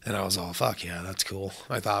 And I was all, fuck yeah, that's cool.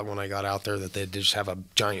 I thought when I got out there that they'd just have a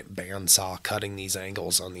giant bandsaw cutting these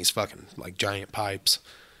angles on these fucking like giant pipes.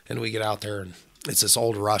 And we get out there and it's this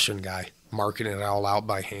old Russian guy marking it all out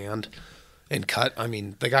by hand and cut. I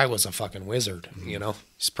mean, the guy was a fucking wizard,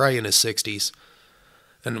 He's probably in his 60s.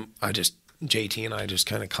 And JT and I just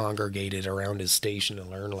kind of congregated around his station to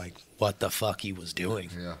learn like what the fuck he was doing.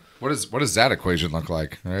 Yeah. What does that equation look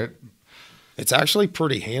like, right? It's actually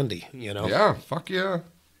pretty handy, Yeah, fuck yeah.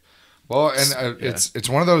 Well, and it's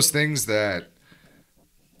one of those things that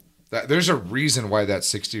there's a reason why that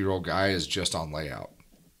 60-year-old guy is just on layout,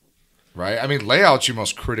 right? I mean, layout's your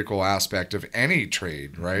most critical aspect of any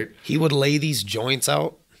trade, right? He would lay these joints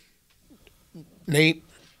out, Nate,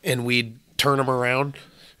 and we'd turn them around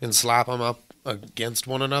and slap them up against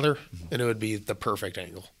one another, and it would be the perfect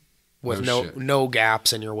angle with no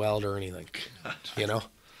gaps in your weld or anything,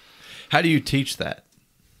 How do you teach that?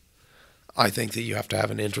 I think that you have to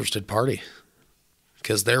have an interested party,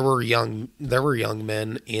 because there were young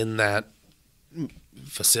men in that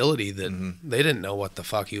facility that they didn't know what the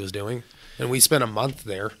fuck he was doing, and we spent a month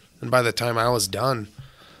there. And by the time I was done,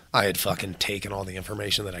 I had fucking taken all the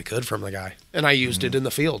information that I could from the guy, and I used it in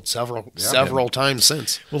the field several times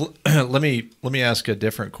since. Well, let me ask a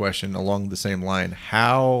different question along the same line.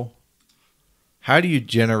 How do you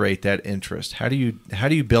generate that interest? How do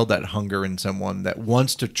you build that hunger in someone that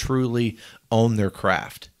wants to truly own their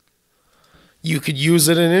craft? You could use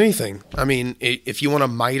it in anything. I mean, if you want to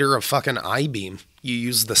miter a fucking I-beam, you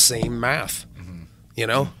use the same math, you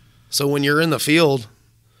know? So when you're in the field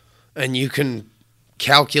and you can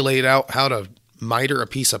calculate out how to miter a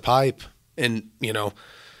piece of pipe, and, you know,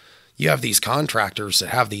 you have these contractors that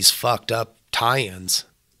have these fucked up tie-ins,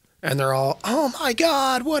 and they're all, oh my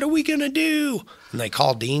God, what are we going to do? And they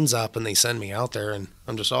call Deans up and they send me out there, and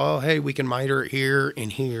I'm just, oh, hey, we can miter it here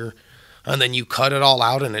and here. And then you cut it all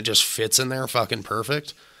out and it just fits in there fucking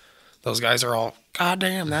perfect. Those guys are all, God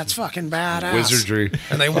damn, that's fucking badass. Wizardry.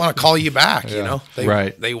 And they want to call you back, Yeah. you know?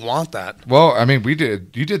 They want that. Well, I mean, you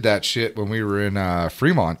did that shit when we were in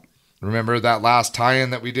Fremont. Remember that last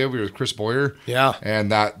tie-in that we did? We were with Chris Boyer. Yeah.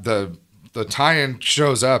 And that the tie-in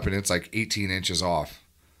shows up and it's like 18 inches off.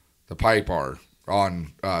 The pipe are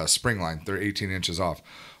on spring line. They're 18 inches off.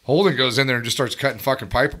 Holden goes in there and just starts cutting fucking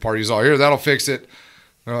pipe apart. He's all, here, that'll fix it.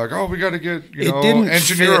 They're like, oh, we got to get,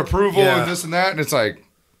 engineer approval and this and that. And it's like,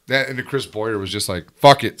 that. And Chris Boyer was just like,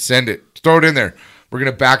 fuck it, send it. Throw it in there. We're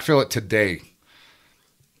going to backfill it today.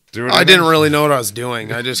 I didn't really know what I was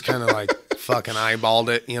doing. I just kind of like fucking eyeballed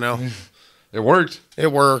it, you know? It worked.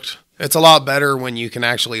 It worked. It's a lot better when you can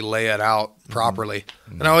actually lay it out properly.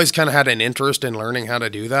 And I always kind of had an interest in learning how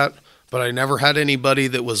to do that, but I never had anybody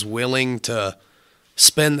that was willing to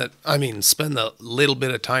spend the little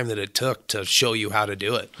bit of time that it took to show you how to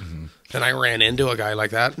do it. And I ran into a guy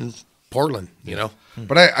like that in Portland, you know?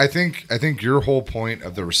 But I think your whole point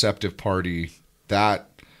of the receptive party, that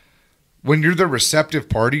when you're the receptive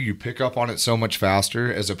party, you pick up on it so much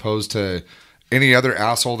faster as opposed to any other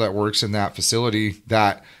asshole that works in that facility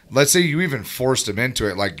that, let's say you even forced him into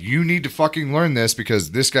it. Like, you need to fucking learn this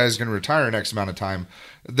because this guy's going to retire in X amount of time.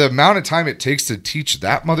 The amount of time it takes to teach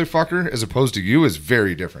that motherfucker as opposed to you is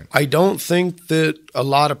very different. I don't think that a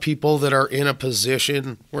lot of people that are in a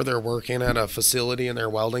position where they're working at a facility and they're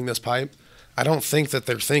welding this pipe, I don't think that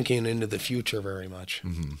they're thinking into the future very much,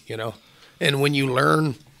 you know? And when you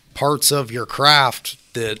learn parts of your craft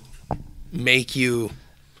that make you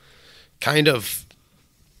kind of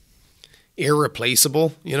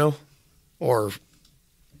irreplaceable, you know, or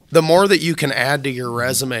the more that you can add to your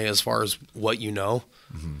resume as far as what you know,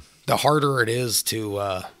 the harder it is to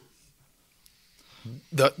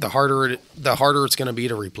the harder it's going to be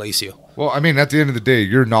to replace you. Well, I mean, at the end of the day,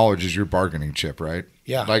 your knowledge is your bargaining chip, right?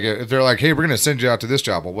 Yeah. Like, if they're like, hey, we're going to send you out to this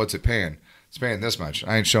job. Well, what's it paying? It's paying this much.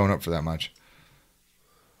 I ain't showing up for that much.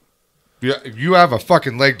 You have a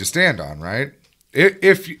fucking leg to stand on, right?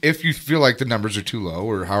 If you feel like the numbers are too low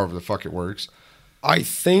or however the fuck it works. I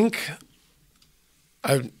think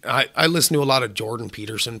I listen to a lot of Jordan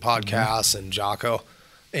Peterson podcasts and Jocko,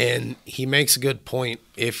 and he makes a good point.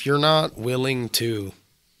 If you're not willing to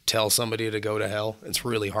tell somebody to go to hell, it's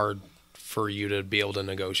really hard for you to be able to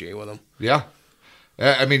negotiate with them. Yeah.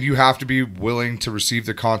 I mean, you have to be willing to receive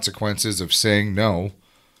the consequences of saying no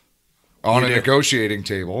on a negotiating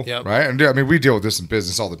table, right? And I mean, we deal with this in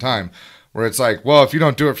business all the time, where it's like, well, if you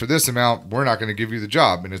don't do it for this amount, we're not going to give you the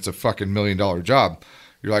job, and it's a fucking $1 million job.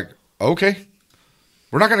 You're like, okay,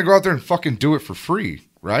 we're not going to go out there and fucking do it for free,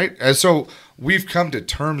 right? And so we've come to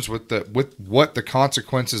terms with what the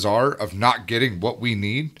consequences are of not getting what we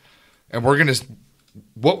need, and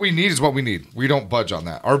what we need is what we need. We don't budge on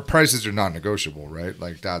that. Our prices are non-negotiable, right?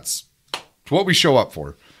 Like, that's what we show up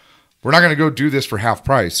for. We're not going to go do this for half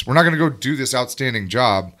price. We're not going to go do this outstanding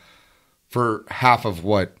job for half of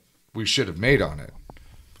what we should have made on it.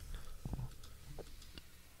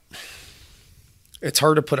 It's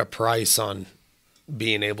hard to put a price on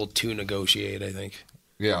being able to negotiate, I think.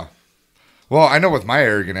 Yeah. Well, I know with my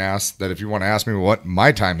arrogant ass that if you want to ask me what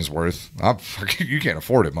my time is worth, you can't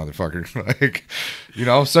afford it, motherfucker. Like, you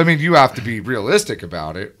know, so I mean, you have to be realistic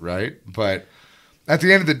about it, right? But at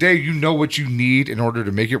the end of the day, you know what you need in order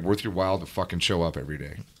to make it worth your while to fucking show up every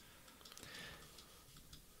day.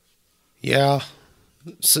 Yeah.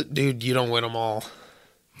 So, dude, you don't win them all.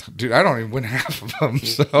 Dude, I don't even win half of them.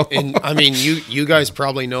 So, and I mean, you guys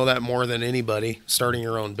probably know that more than anybody, starting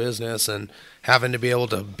your own business and having to be able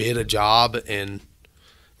to bid a job and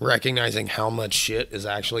recognizing how much shit is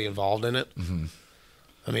actually involved in it.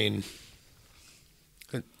 I mean,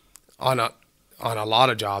 on on a lot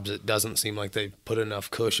of jobs, it doesn't seem like they put enough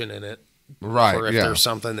cushion in it. Right. For if Yeah. there's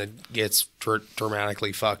something that gets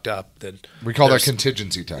dramatically fucked up, that We call that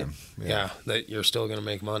contingency time. Yeah, that you're still going to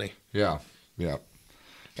make money. Yeah. Yeah.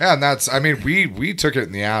 Yeah, and that's, I mean, we took it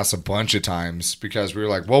in the ass a bunch of times because we were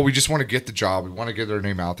like, well, we just want to get the job. We want to get our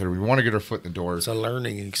name out there. We want to get our foot in the door. It's a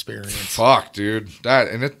learning experience. Fuck, dude.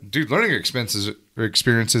 Learning experiences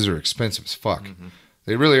are expensive as fuck. Mm-hmm.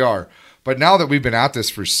 They really are. But now that we've been at this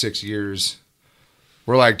for 6 years,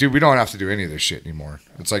 we're like, dude, we don't have to do any of this shit anymore.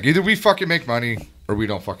 It's like either we fucking make money or we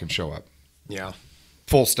don't fucking show up. Yeah.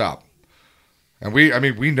 Full stop. And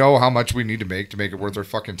we know how much we need to make it worth our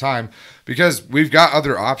fucking time because we've got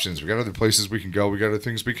other options. We've got other places we can go. We got other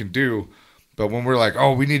things we can do. But when we're like,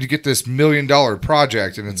 oh, we need to get this $1 million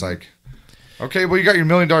project, and it's like, okay, well, you got your $1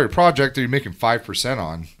 million project that you're making 5%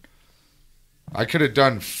 on. I could have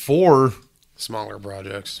done 4 smaller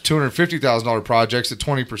projects, $250,000 projects at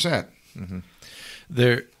 20%. Mm-hmm.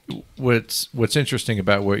 What's interesting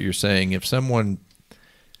about what you're saying, if someone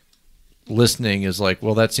listening is like,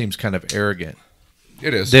 well, that seems kind of arrogant.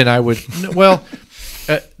 It is. Then I would, well,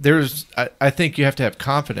 I think you have to have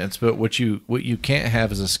confidence, but what you can't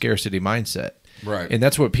have is a scarcity mindset. Right. And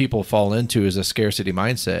that's what people fall into, is a scarcity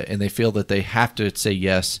mindset, and they feel that they have to say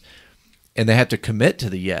yes, and they have to commit to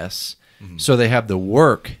the yes. Mm-hmm. So they have the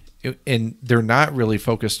work, and they're not really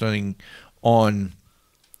focused on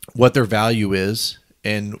what their value is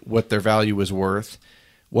and what their value is worth.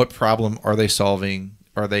 What problem are they solving?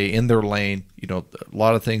 Are they in their lane? You know, a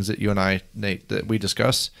lot of things that you and I, Nate, that we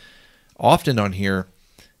discuss often on here.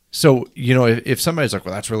 So, you know, if somebody's like,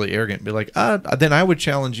 well, that's really arrogant, be like, then I would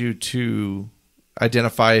challenge you to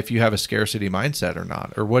identify if you have a scarcity mindset or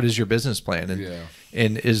not, or what is your business plan?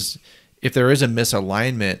 And if there is a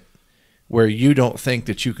misalignment where you don't think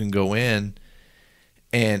that you can go in,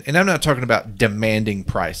 and I'm not talking about demanding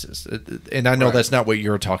prices, and I know that's not what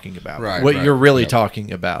you're talking about. What you're really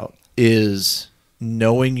talking about is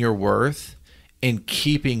knowing your worth and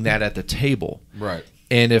keeping that at the table. Right.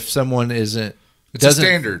 And if someone doesn't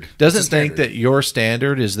think that your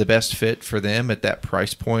standard is the best fit for them at that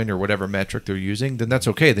price point or whatever metric they're using, then that's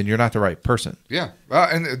okay. Then you're not the right person. Yeah.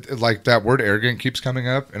 And like that word arrogant keeps coming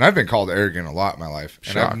up, and I've been called arrogant a lot in my life.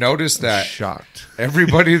 And I've noticed that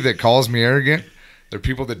everybody that calls me arrogant, they're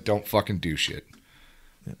people that don't fucking do shit.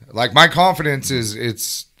 Like my confidence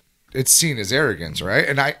it's seen as arrogance, right?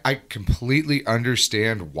 And I completely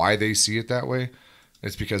understand why they see it that way.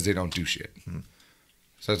 It's because they don't do shit.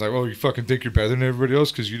 So it's like, well, you fucking think you're better than everybody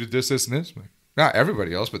else because you did this, this, and this? Like, not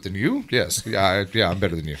everybody else, but then you? Yes. Yeah, I'm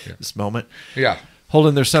better than you. Yeah. This moment. Yeah.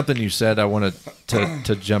 Holden, there's something you said I wanted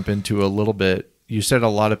to jump into a little bit. You said a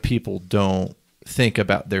lot of people don't think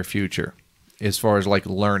about their future as far as like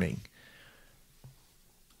learning.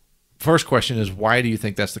 First question is, why do you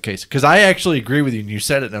think that's the case? Because I actually agree with you, and you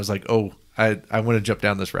said it, and I was like, oh, I want to jump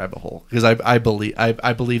down this rabbit hole because I believe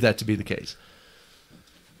that to be the case.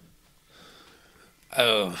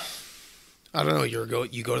 I don't know. You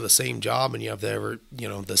go to the same job and you have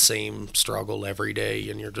the same struggle every day,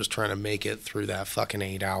 and you're just trying to make it through that fucking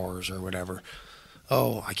 8 hours or whatever.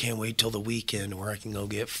 Oh, I can't wait till the weekend where I can go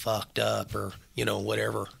get fucked up or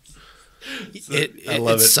whatever.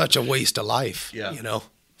 It's such a waste of life. Yeah.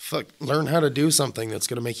 Fuck, learn how to do something that's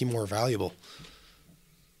going to make you more valuable.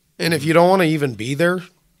 And if you don't want to even be there,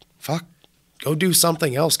 fuck, go do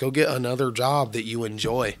something else. Go get another job that you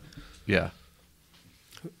enjoy. Yeah.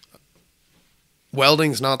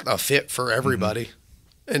 Welding's not a fit for everybody.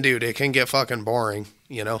 Mm-hmm. And dude, it can get fucking boring,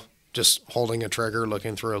 just holding a trigger,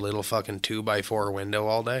 looking through a little fucking 2x4 window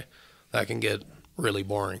all day. That can get really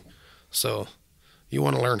boring. So you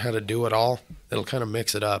want to learn how to do it all. It'll kind of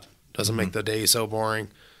mix it up. Doesn't make the day so boring.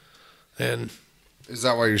 And is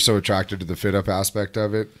that why you're so attracted to the fit up aspect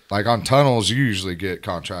of it? Like on tunnels, you usually get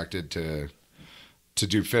contracted to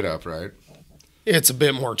do fit up, right? It's a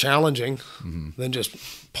bit more challenging than just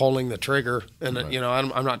pulling the trigger. And,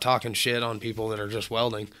 I'm not talking shit on people that are just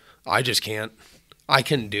welding. I just can't. I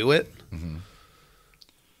can do it,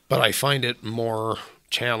 but I find it more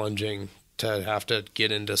challenging to have to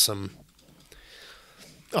get into some.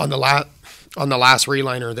 On the last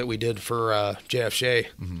reliner that we did for JFJ,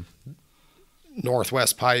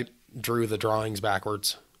 Northwest Pipe drew the drawings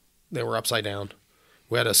backwards. They were upside down.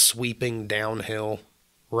 We had a sweeping downhill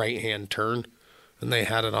right-hand turn, and they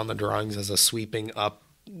had it on the drawings as a sweeping up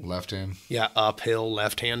left hand. Yeah, uphill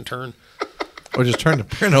left-hand turn. Or just turn the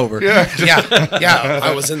print over. Yeah.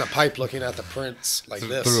 I was in the pipe looking at the prints like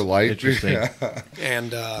this through the light. Interesting. Yeah.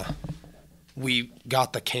 And we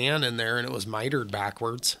got the can in there, and it was mitered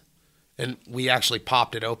backwards, and we actually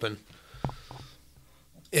popped it open.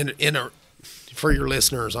 for your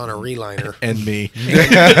listeners on a reliner And me.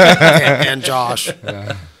 and Josh,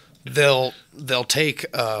 they'll take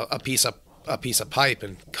a piece of pipe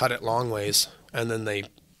and cut it long ways, and then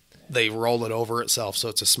they roll it over itself so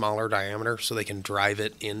it's a smaller diameter so they can drive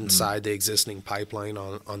it inside the existing pipeline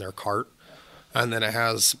on their cart. And then it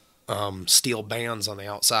has steel bands on the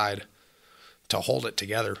outside to hold it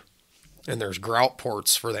together. And there's grout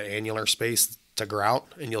ports for the annular space to grout,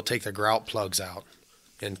 and you'll take the grout plugs out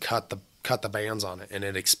and cut the bands on it, and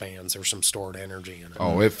it expands. There's some stored energy in it.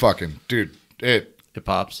 Oh, it fucking, dude, it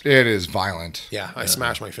pops. It is violent. Yeah, I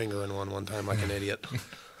smashed my finger in one time like an idiot.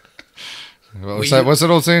 What's that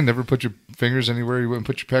old saying? Never put your fingers anywhere you wouldn't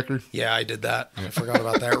put your pecker? Yeah, I did that. I forgot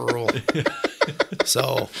about that rule.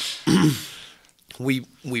 So we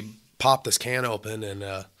popped this can open,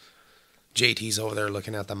 and JT's over there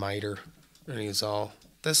looking at the miter, and he's all,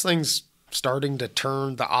 this thing's starting to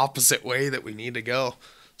turn the opposite way that we need to go.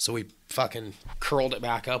 So we fucking curled it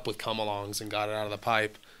back up with come-alongs and got it out of the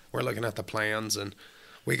pipe. We're looking at the plans, and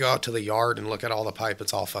we go out to the yard and look at all the pipe.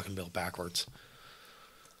 It's all fucking built backwards.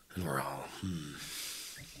 And we're all,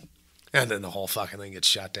 And then the whole fucking thing gets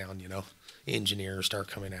shut down, you know. Engineers start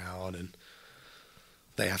coming out, and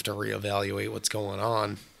they have to reevaluate what's going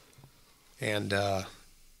on. And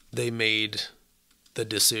they made the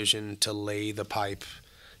decision to lay the pipe.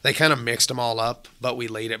 They kind of mixed them all up, but we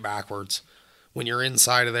laid it backwards. When you're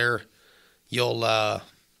inside of there, you'll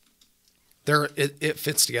it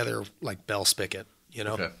fits together like bell spigot, you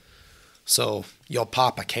know. Okay. So you'll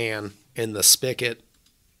pop a can, and the spigot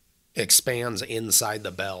expands inside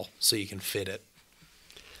the bell so you can fit it.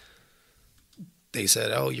 They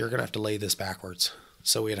said, oh, you're going to have to lay this backwards.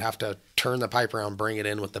 So we'd have to turn the pipe around, bring it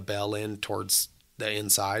in with the bell in towards the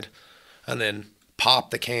inside, and then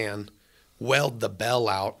pop the can, weld the bell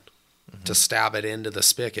out to stab it into the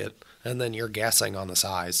spigot, and then you're guessing on the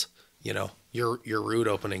size. You know, your root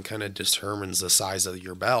opening kind of determines the size of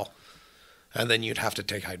your bell. And then you'd have to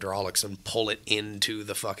take hydraulics and pull it into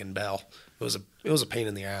the fucking bell. It was a pain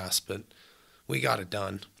in the ass, but we got it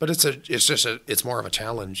done. But it's more of a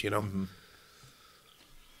challenge, you know. Mm-hmm.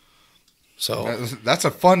 So that's a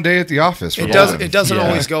fun day at the office. For it doesn't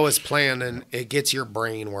always go as planned, and it gets your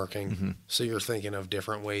brain working. So you're thinking of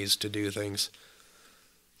different ways to do things.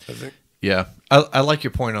 I think. Yeah, I like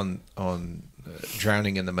your point on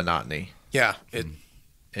drowning in the monotony. Yeah,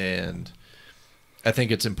 and I think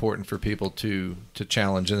it's important for people to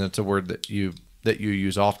challenge, and it's a word that you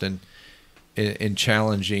use often in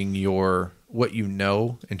challenging what you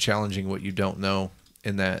know and challenging what you don't know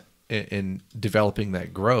in developing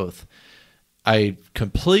that growth. I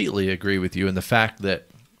completely agree with you in the fact that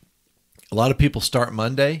a lot of people start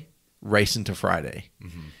Monday racing to Friday,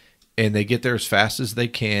 and they get there as fast as they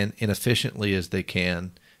can and efficiently as they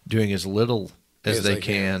can, doing as little as they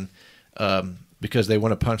can. Because they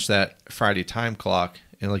want to punch that Friday time clock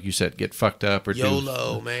and, like you said, get fucked up or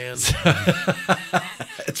YOLO, man.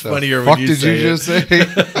 It's funnier when you say it. Just say?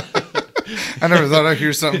 I never thought I'd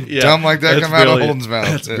hear something dumb like that come out of Holden's mouth.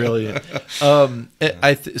 That's brilliant.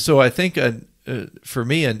 So I think for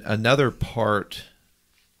me, another part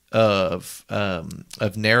of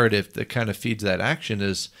narrative that kind of feeds that action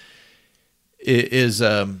is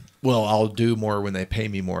well, I'll do more when they pay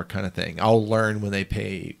me more, kind of thing. I'll learn when they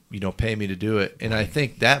pay me to do it. And I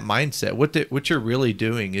think that mindset, what you're really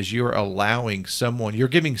doing is you're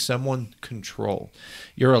giving someone control.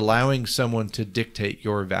 You're allowing someone to dictate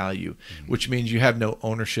your value, which means you have no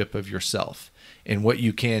ownership of yourself and what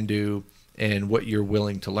you can do and what you're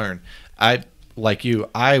willing to learn. I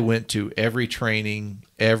went to every training,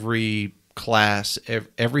 every class,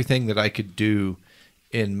 everything that I could do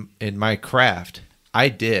in my craft. I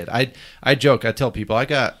did. I joke. I tell people I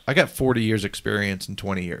got 40 years experience in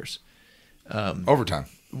 20 years. Overtime.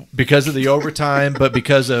 Because of the overtime, but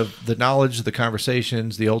because of the knowledge, the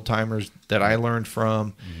conversations, the old timers that I learned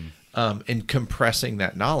from, and compressing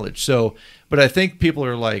that knowledge. So, but I think people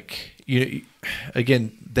are like,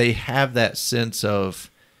 again, they have that sense of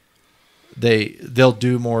they'll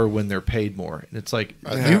do more when they're paid more. And it's like,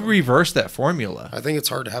 you reverse that formula. I think it's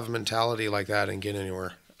hard to have a mentality like that and get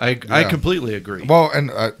anywhere. I completely agree. Well, and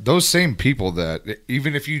those same people that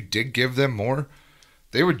even if you did give them more,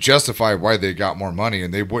 they would justify why they got more money,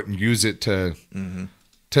 and they wouldn't use it to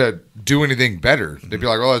do anything better. They'd be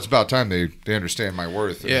like, "Oh, it's about time they understand my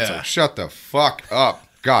worth." And it's like, shut the fuck up,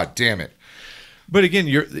 God damn it. But again,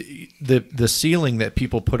 you're the ceiling that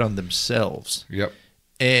people put on themselves. Yep.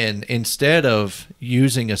 And instead of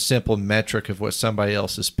using a simple metric of what somebody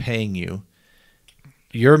else is paying you,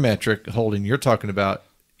 your metric, Holden, you're talking about.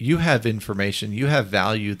 You have information, you have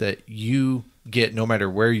value that you get no matter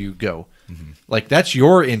where you go. Like, that's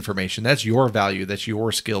your information, that's your value, that's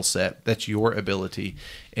your skill set, that's your ability,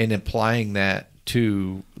 and applying that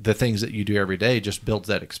to the things that you do every day just builds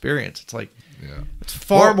that experience. It's like, it's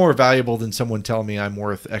far more valuable than someone telling me I'm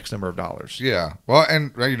worth X number of dollars. Yeah. Well,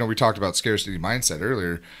 and we talked about scarcity mindset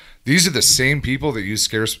earlier. These are the same people that use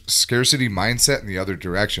scarcity mindset in the other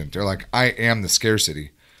direction. They're like, I am the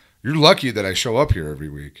scarcity. You're lucky that I show up here every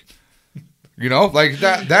week. Like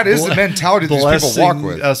that is the mentality that these people walk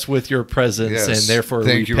with. Us with your presence, and therefore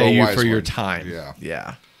we pay you for your time.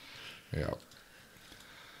 Yeah.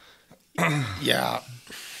 Yeah.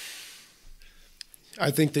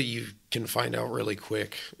 I think that you can find out really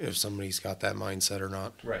quick if somebody's got that mindset or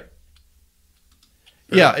not. Right.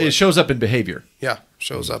 It shows up in behavior. Yeah,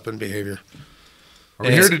 shows up in behavior. Are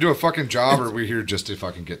we here to do a fucking job, or are we here just to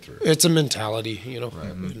fucking get through? It's a mentality,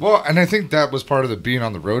 Right. Well, and I think that was part of the being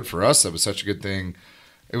on the road for us. That was such a good thing.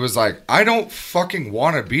 It was like, I don't fucking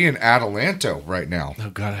want to be in Adelanto right now. Oh,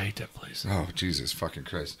 God, I hate that place. Oh, Jesus fucking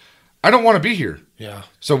Christ. I don't want to be here. Yeah.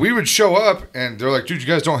 So we would show up, and they're like, dude, you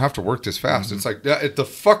guys don't have to work this fast. It's like, the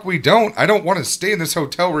fuck we don't. I don't want to stay in this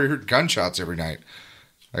hotel where you hear gunshots every night.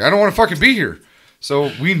 Like, I don't want to fucking be here.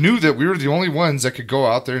 So we knew that we were the only ones that could go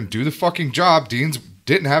out there and do the fucking job. Dean's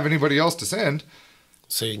didn't have anybody else to send.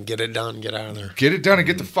 So you can get it done, get out of there. Get it done and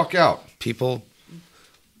get the fuck out. People,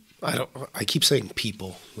 I keep saying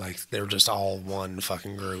people, like they're just all one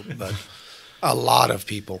fucking group, but a lot of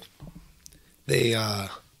people, they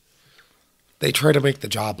try to make the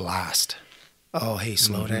job last. Oh, hey,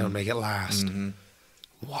 slow down, make it last.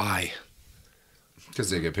 Why? Because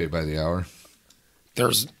they get paid by the hour.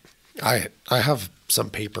 I have some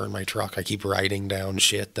paper in my truck. I keep writing down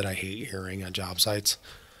shit that I hate hearing on job sites.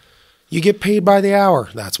 You get paid by the hour.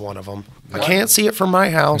 That's one of them. I can't see it from my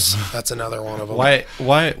house. That's another one of them.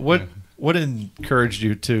 Why? What encouraged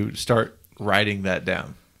you to start writing that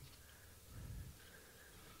down?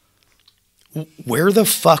 Where the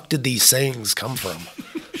fuck did these sayings come from?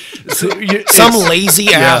 Some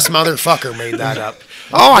lazy ass motherfucker made that up.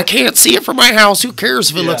 Oh, I can't see it from my house. Who cares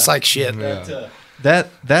if it looks like shit?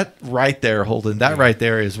 That right there, Holden, right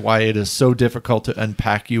there is why it is so difficult to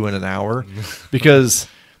unpack you in an hour, because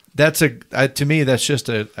that's to me, that's just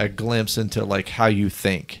a glimpse into like how you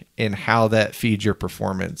think and how that feeds your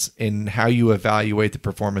performance and how you evaluate the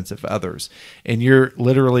performance of others. And you're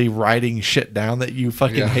literally writing shit down that you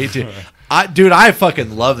fucking hate to. I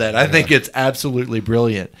fucking love that. I think it's absolutely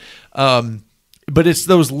brilliant. But it's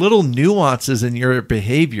those little nuances in your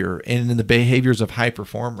behavior and in the behaviors of high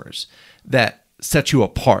performers that set you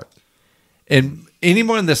apart. And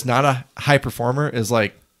anyone that's not a high performer is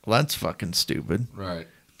like, well, that's fucking stupid. Right.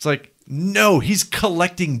 It's like, no, he's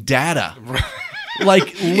collecting data. Right.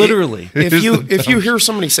 Like literally. If you hear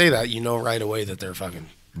somebody say that, you know right away that they're fucking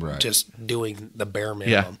just doing the bare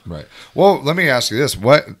minimum. Yeah. Right. Well, let me ask you this.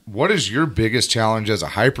 What is your biggest challenge as a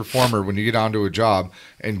high performer when you get onto a job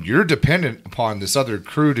and you're dependent upon this other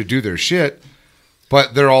crew to do their shit,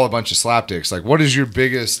 but they're all a bunch of slapdicks? Like, what is your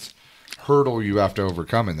biggest hurdle you have to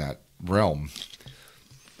overcome in that realm?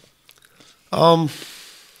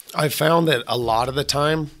 I found that a lot of the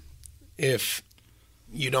time, if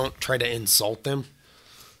you don't try to insult them,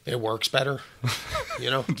 it works better.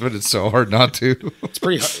 But it's so hard not to. It's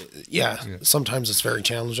pretty hard. Yeah. Sometimes it's very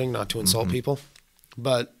challenging not to insult people,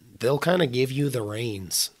 but they'll kind of give you the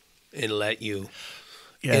reins and let you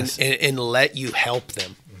and let you help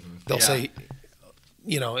them. They'll say,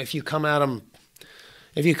 if you come at them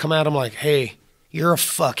like, hey, you're a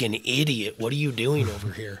fucking idiot. What are you doing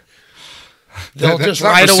over here? They'll just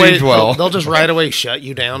right away. They'll just right away shut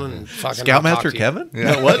you down and fucking Scoutmaster Kevin.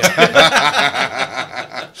 Yeah. What?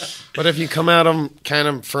 But if you come at them kind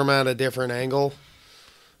of from at a different angle,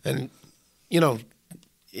 and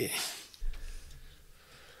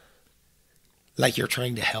like you're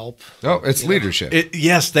trying to help. No, it's leadership.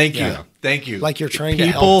 Yes, thank you. Thank you. Like you're trying to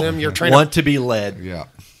help them. You're trying to be led. Yeah.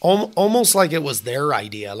 Almost like it was their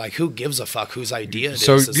idea. Like, who gives a fuck whose idea it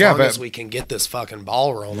is as long as we can get this fucking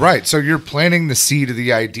ball rolling. Right. So you're planting the seed of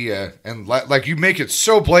the idea, and like you make it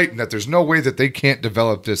so blatant that there's no way that they can't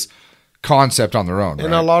develop this concept on their own.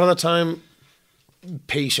 And a lot of the time,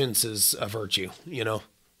 patience is a virtue,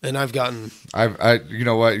 And I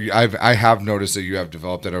have noticed that you have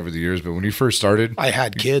developed that over the years. But when you first started, I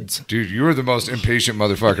had kids. Dude, you were the most impatient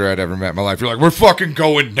motherfucker I'd ever met in my life. You're like, we're fucking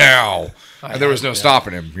going now. And there was no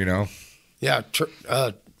stopping him, Yeah.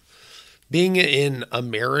 Being in a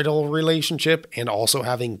marital relationship and also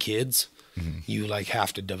having kids, you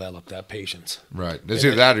have to develop that patience. Right. It's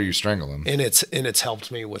either that or you strangle them. And it's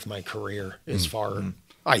helped me with my career as far.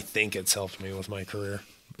 I think it's helped me with my career,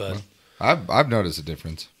 but I've noticed a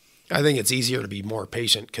difference. I think it's easier to be more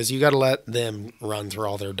patient because you got to let them run through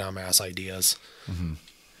all their dumbass ideas. Mm-hmm.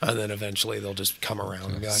 And then eventually they'll just come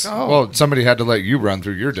around and be like, oh. Well, somebody had to let you run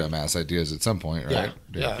through your dumbass ideas at some point, right?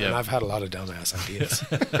 Yeah. And I've had a lot of dumbass ideas.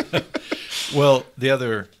 Well, the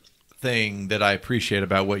other thing that I appreciate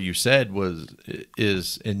about what you said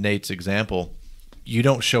is in Nate's example, you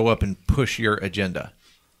don't show up and push your agenda.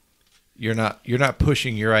 You're not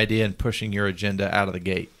pushing your idea and pushing your agenda out of the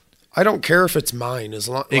gate. I don't care if it's mine, as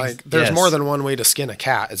long there's more than one way to skin a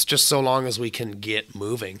cat. It's just so long as we can get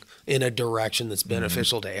moving in a direction that's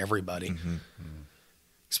beneficial to everybody. Mm-hmm.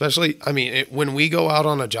 Especially, I mean, when we go out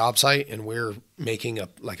on a job site and we're making a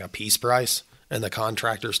piece price, and the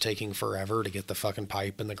contractor's taking forever to get the fucking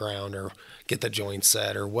pipe in the ground or get the joint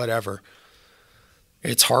set or whatever,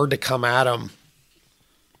 it's hard to come at them.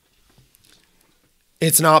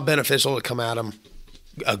 It's not beneficial to come at them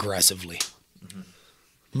aggressively.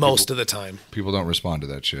 Most of the time. People don't respond to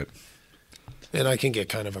that shit. And I can get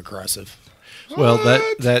kind of aggressive. Well,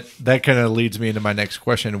 that kind of leads me into my next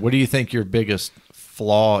question. What do you think your biggest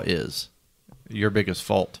flaw is? Your biggest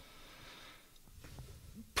fault?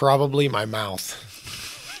 Probably my mouth.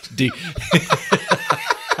 I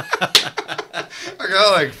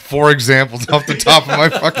got like 4 examples off the top of my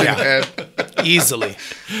fucking head. Easily.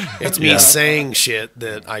 It's me saying shit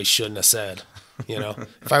that I shouldn't have said. You know,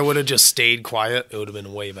 if I would have just stayed quiet, it would have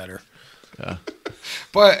been way better. Yeah.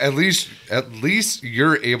 But at least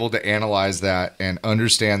you're able to analyze that and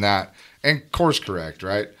understand that and course correct,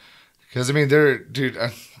 right? Because I mean, dude,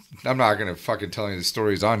 I'm not gonna fucking tell you the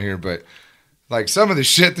stories on here, but like some of the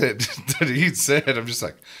shit that he said, I'm just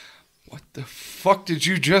like, what the fuck did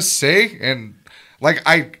you just say? And like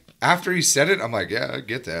after he said it, I'm like, yeah, I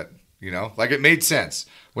get that. You know, like it made sense.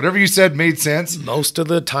 Whatever you said made sense. Most of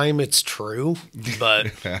the time it's true, but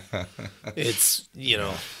it's,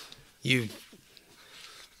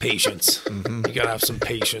 patience. Mm-hmm. You got to have some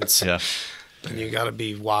patience. Yeah. And you got to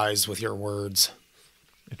be wise with your words.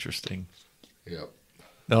 Interesting. Yep.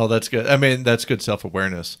 No, that's good. I mean, that's good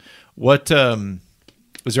self-awareness. What,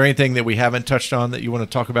 is there anything that we haven't touched on that you want to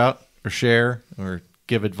talk about or share or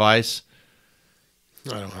give advice?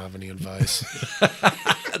 I don't have any advice.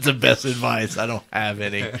 That's the best advice. I don't have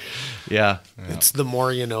any. Yeah. It's the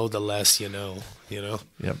more you know, the less you know, Yep.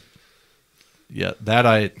 Yeah.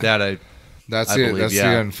 That's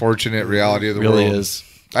the unfortunate reality of the world. It really is.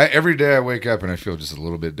 Every day I wake up and I feel just a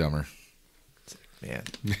little bit dumber. Man.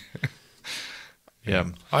 Yeah.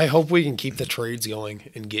 I hope we can keep the trades going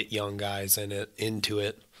and get young guys into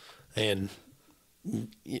it. And,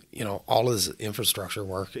 all of this infrastructure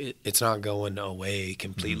work, it's not going away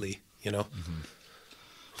completely, Mm-hmm.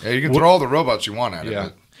 Yeah, you can throw all the robots you want at it.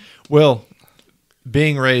 But. Well,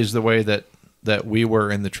 being raised the way that we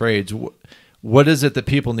were in the trades, what is it that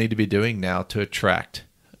people need to be doing now to attract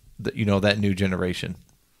that new generation?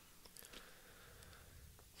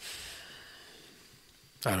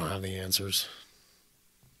 I don't have the answers.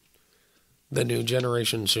 The new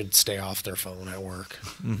generation should stay off their phone at work.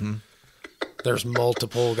 Mm-hmm. There's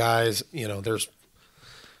multiple guys, there's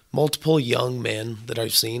multiple young men that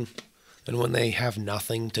I've seen. And when they have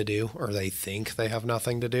nothing to do, or they think they have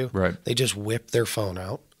nothing to do, right, they just whip their phone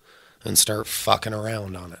out and start fucking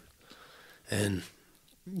around on it. And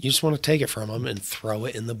you just want to take it from them and throw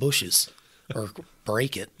it in the bushes or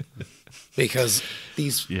break it. Because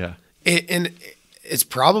it's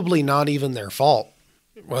probably not even their fault.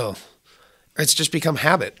 Well, it's just become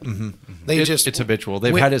habit. Mm-hmm. Mm-hmm. It's habitual.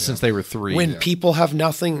 They've had it since they were 3. When people have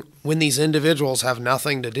nothing, when these individuals have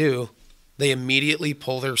nothing to do, they immediately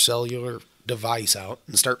pull their cellular device out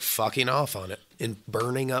and start fucking off on it and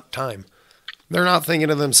burning up time. They're not thinking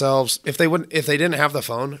to themselves, if they didn't have the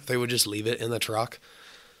phone, they would just leave it in the truck.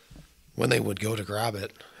 When they would go to grab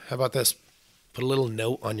it, how about this? Put a little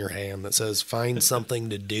note on your hand that says, find something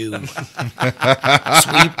to do. Sweep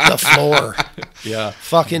the floor. Yeah.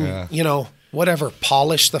 Fucking, whatever.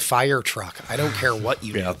 Polish the fire truck. I don't care what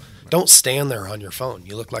you do. Don't stand there on your phone.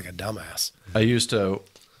 You look like a dumbass. I used to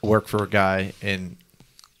work for a guy, and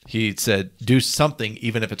he said, do something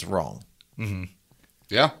even if it's wrong. Mm-hmm.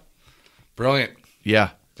 Yeah. Brilliant.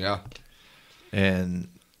 Yeah. Yeah. And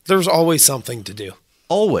there's always something to do.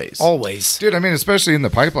 Always. Dude, I mean, especially in the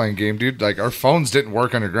pipeline game, dude, like our phones didn't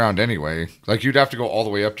work underground anyway. Like you'd have to go all the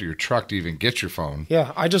way up to your truck to even get your phone.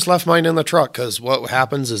 Yeah, I just left mine in the truck because what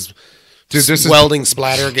happens is welding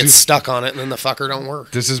splatter gets stuck on it and then the fucker don't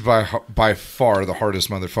work. This is by far the hardest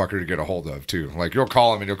motherfucker to get a hold of too. Like you'll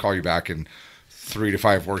call him and he'll call you back in 3 to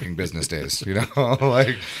 5 working business days,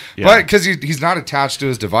 but because he's not attached to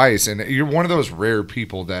his device, and you're one of those rare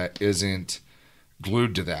people that isn't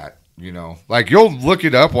glued to that. You know, like you'll look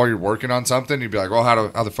it up while you're working on something. You'd be like, well,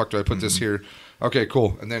 how the fuck do I put this here? Okay,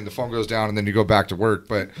 cool. And then the phone goes down and then you go back to work.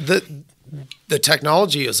 But the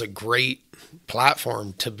technology is a great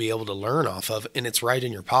platform to be able to learn off of, and it's right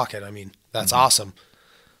in your pocket. I mean, that's awesome.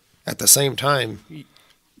 At the same time,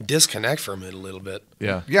 disconnect from it a little bit.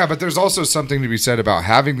 Yeah. Yeah, but there's also something to be said about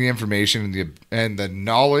having the information and the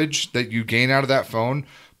knowledge that you gain out of that phone.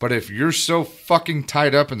 But if you're so fucking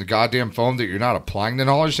tied up in the goddamn phone that you're not applying the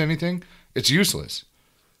knowledge to anything, it's useless.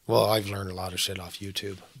 Well, I've learned a lot of shit off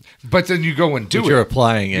YouTube. But then you go and do it. You're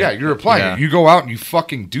applying it. Yeah, you're applying it. You go out and you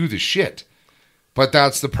fucking do the shit. But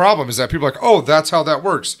that's the problem, is that people are like, oh, that's how that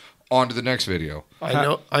works. On to the next video.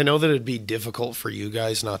 I know that it'd be difficult for you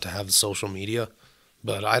guys not to have the social media,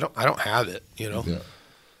 but I don't have it, you know. Yeah.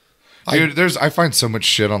 Dude, I find so much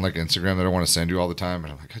shit on like Instagram that I want to send you all the time,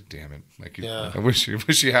 and I'm like, God damn it! Like, I wish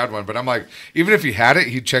you had one, but I'm like, even if he had it,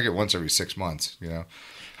 he'd check it once every 6 months, you know.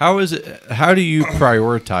 How do you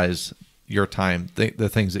prioritize your time, the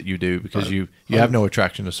things that you do, because you have no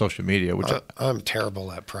attraction to social media, which I'm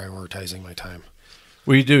terrible at prioritizing my time.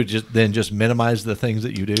 What you do just minimize the things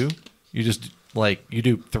that you do. You just you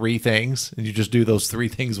do 3 things and you just do those 3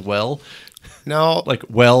 things well. No, like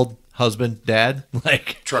weld, husband, dad,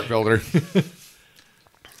 like truck builder.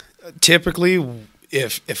 Typically,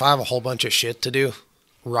 if I have a whole bunch of shit to do,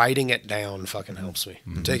 writing it down fucking helps me.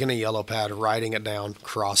 Taking a yellow pad, writing it down,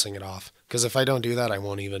 crossing it off. Because if I don't do that, I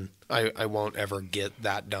won't ever get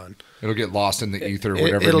that done. It'll get lost in the ether.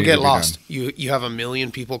 Whatever it'll get lost. You have 1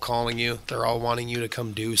 million people calling you. They're all wanting you to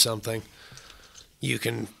come do something. You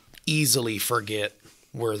can easily forget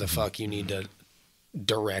where the fuck you need to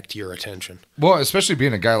direct your attention. Well, especially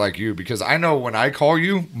being a guy like you, because I know when I call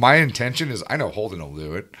you, my intention is I know Holden will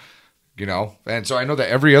do it, you know? And so I know that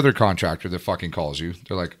every other contractor that fucking calls you,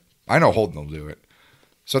 they're like, I know Holden will do it.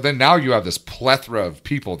 So then now you have this plethora of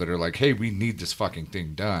people that are like, hey, we need this fucking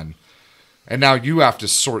thing done. And now you have to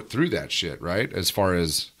sort through that shit, right? As far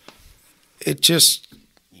as it just,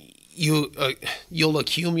 you'll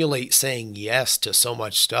accumulate saying yes to so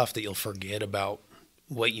much stuff that you'll forget about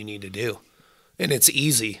what you need to do. And it's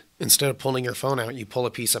easy. Instead of pulling your phone out, you pull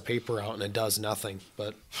a piece of paper out and it does nothing.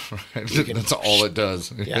 But that's all it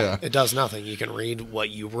does. Yeah, it does nothing. You can read what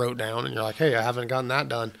you wrote down and you're like, hey, I haven't gotten that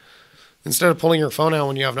done. Instead of pulling your phone out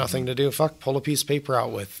when you have nothing to do, pull a piece of paper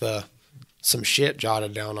out with some shit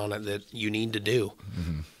jotted down on it that you need to do.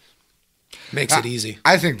 Makes it easy.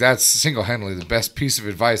 I think that's single-handedly the best piece of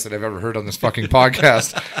advice that I've ever heard on this fucking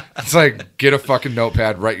podcast. It's like, get a fucking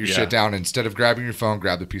notepad, write your shit down. Instead of grabbing your phone,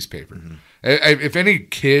 grab the piece of paper. If any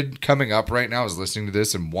kid coming up right now is listening to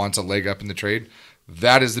this and wants a leg up in the trade,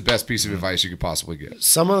 that is the best piece of advice you could possibly get.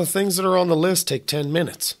 Some of the things that are on the list take 10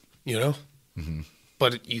 minutes, you know?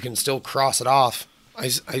 But you can still cross it off.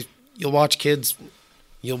 You'll watch kids,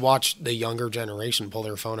 you'll watch the younger generation pull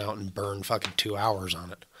their phone out and burn fucking 2 hours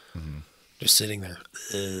on it. Just sitting there,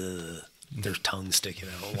 their tongue sticking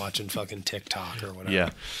out, watching fucking TikTok or whatever. Yeah,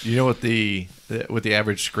 you know what the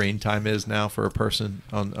average screen time is now for a person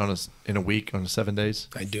in a week on 7 days?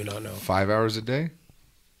 I do not know. 5 hours a day?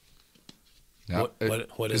 No.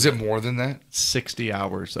 What is it more than that? 60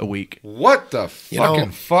 hours a week. What the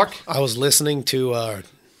fucking fuck? I was listening to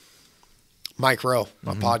Mike Rowe,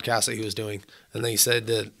 a podcast that he was doing, and they said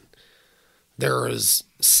that there is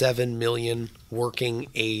 7 million working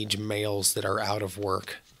age males that are out of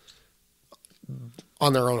work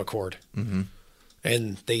on their own accord.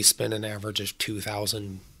 And they spend an average of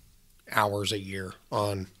 2,000 hours a year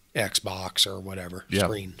on Xbox or whatever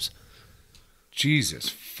screens. Jesus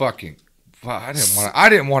fucking. Wow, I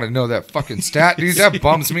didn't want to know that fucking stat, dude. That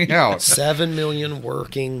bums me out. 7 million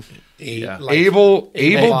working able-bodied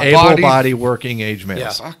working age males.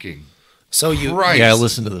 Yeah. Fucking. So you, I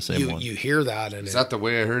listened to the same one. You hear that, and is that the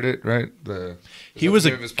way I heard it? Right? He was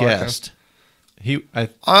a guest.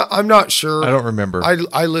 I'm not sure. I don't remember.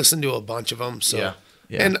 I listened to a bunch of them. So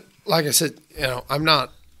yeah. And like I said, you know, I'm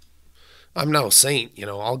no saint. You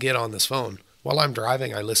know, I'll get on this phone while I'm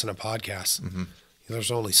driving. I listen to podcasts.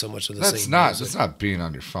 There's only so much of the same. That's not being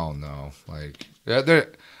on your phone though. Like,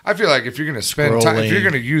 I feel like if you're gonna spend time, if you're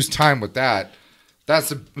gonna use time with that, that's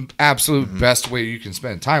the absolute best way you can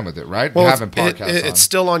spend time with it, right? Well, having podcasts it's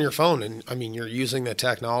still on your phone, and I mean, you're using the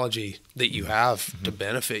technology that you have to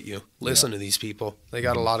benefit you. Listen to these people; they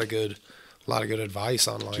got a lot of good advice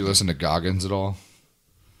online. Do you listen to Goggins at all?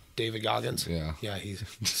 David Goggins? Yeah, he's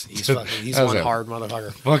one hard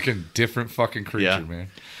motherfucker. Fucking different fucking creature, man.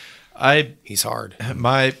 He's hard.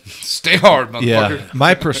 Stay hard, motherfucker. Yeah,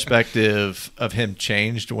 my perspective of him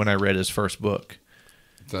changed when I read his first book.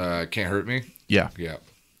 The Can't Hurt Me? Yeah. Yeah.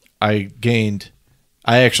 I gained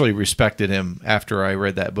I actually respected him after I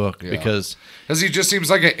read that book because he just seems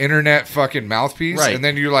like an internet fucking mouthpiece, right. And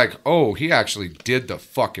then you're like, oh, he actually did the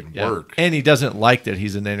fucking work, and he doesn't like that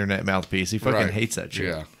he's an internet mouthpiece. He fucking hates that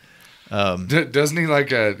shit. Yeah. Doesn't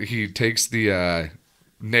he he takes the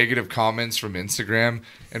negative comments from Instagram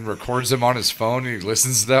and records them on his phone and he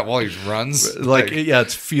listens to that while he runs?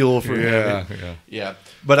 It's fuel for him. Yeah.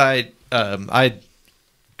 But I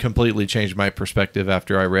completely changed my perspective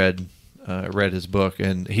after I read his book,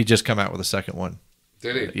 and he just come out with a second one.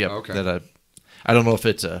 Did he? Yep. Okay. That I don't know if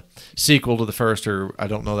it's a sequel to the first, or I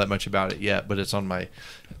don't know that much about it yet, but it's on my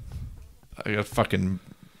fucking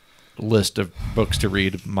list of books to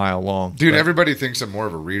read a mile long. Dude, everybody thinks I'm more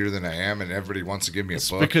of a reader than I am, and everybody wants to give me a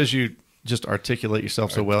book. Because you just articulate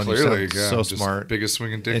yourself so well, clearly, and you sound so smart. Biggest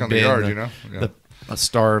swinging dick on the yard, you know? Yeah. A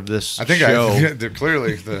star of this I think show.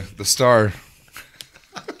 Clearly the star.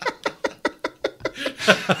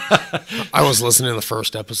 I was listening to the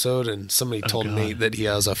first episode, and somebody told Nate that he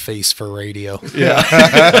has a face for radio. Yeah.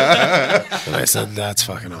 And I said, that's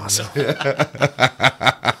fucking awesome.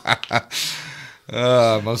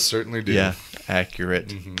 Most certainly do. Yeah,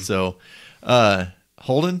 accurate. So,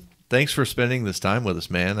 Holden, thanks for spending this time with us,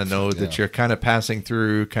 man. I know that you're kind of passing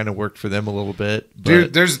through, kind of worked for them a little bit.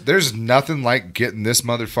 But... Dude, there's nothing like getting this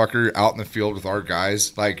motherfucker out in the field with our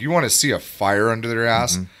guys. Like, you want to see a fire under their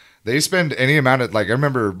ass. They spend any amount of, like, I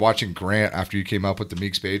remember watching Grant after you came up with the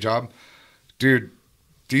Meeks Bay job. Dude,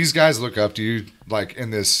 these guys look up to you, like,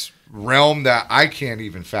 in this realm that I can't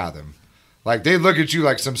even fathom. Like, they look at you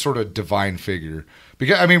like some sort of divine figure.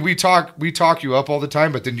 Because, I mean, we talk you up all the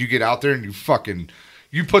time, but then you get out there and you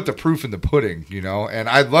put the proof in the pudding, you know? And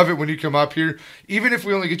I love it when you come up here. Even if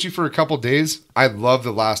we only get you for a couple days, I love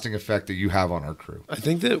the lasting effect that you have on our crew. I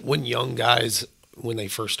think that when young guys, when they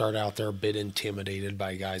first start out, they're a bit intimidated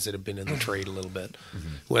by guys that have been in the trade a little bit.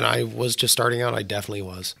 When I was just starting out, I definitely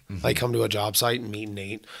was. I come to a job site and meet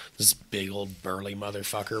Nate, this big old burly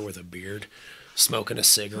motherfucker with a beard, smoking a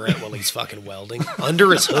cigarette while he's fucking welding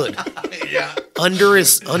under his hood.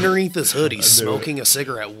 Underneath his hood, he's smoking a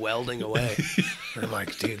cigarette, welding away. And I'm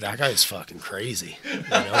like, dude, that guy's fucking crazy, you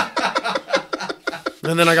know?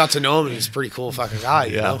 And then I got to know him, and he's a pretty cool fucking guy,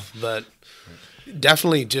 you know? But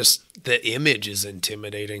definitely just the image is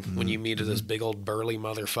intimidating when you meet this big old burly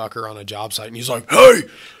motherfucker on a job site, and he's like, hey,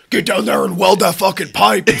 get down there and weld that fucking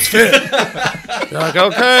pipe. It's fit. You're like,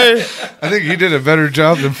 okay. I think he did a better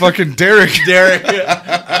job than fucking Derek.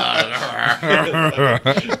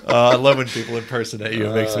 I love when people impersonate you.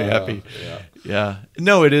 It makes me happy. Yeah.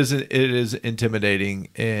 No, it is intimidating,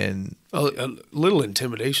 and A little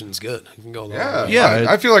intimidation is good. You can go along. Yeah.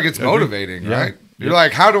 I feel like it's motivating, right? You're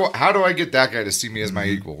like, how do I get that guy to see me as my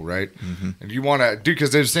equal, right? And you want to do,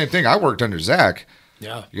 because they're the same thing. I worked under Zach.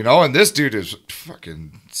 Yeah. You know, and this dude is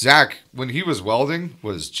fucking, Zach, when he was welding,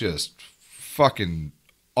 was just fucking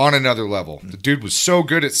on another level. The dude was so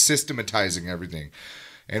good at systematizing everything.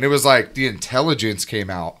 And it was like the intelligence came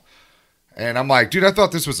out. And I'm like, dude, I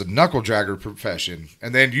thought this was a knuckle dragger profession.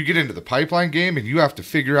 And then you get into the pipeline game and you have to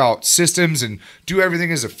figure out systems and do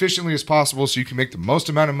everything as efficiently as possible so you can make the most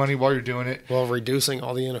amount of money while you're doing it. Well, reducing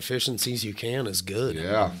all the inefficiencies you can is good.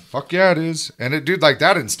 Yeah. Fuck yeah, it is. And it, dude, like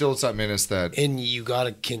that instilled something in us that... And you got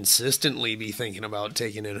to consistently be thinking about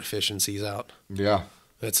taking inefficiencies out. Yeah.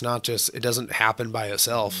 It's not just, it doesn't happen by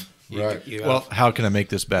itself. Right. Well, how can I make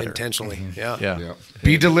this better? Intentionally. Yeah.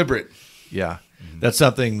 Be deliberate. Yeah. That's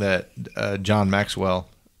something that John Maxwell,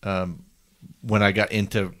 when I got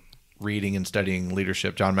into reading and studying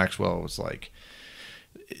leadership, John Maxwell was like,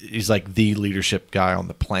 he's like the leadership guy on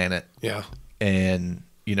the planet. Yeah. And,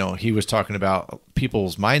 you know, he was talking about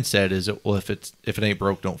people's mindset is, well, if it ain't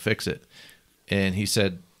broke, don't fix it. And he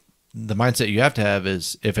said, the mindset you have to have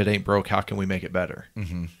is, if it ain't broke, how can we make it better?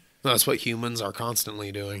 That's what humans are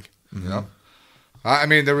constantly doing. Yeah. I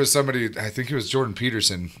mean, there was somebody, I think it was Jordan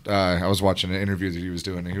Peterson. I was watching an interview that he was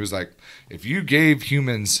doing, and he was like, if you gave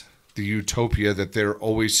humans the utopia that they're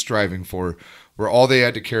always striving for, where all they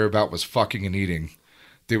had to care about was fucking and eating,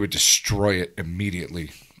 they would destroy it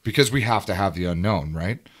immediately. Because we have to have the unknown,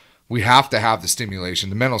 right? We have to have the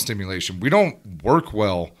stimulation, the mental stimulation. We don't work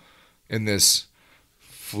well in this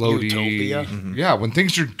floaty... Utopia? Yeah, when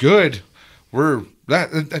things are good, do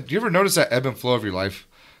you ever notice that ebb and flow of your life?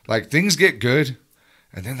 Like, things get good,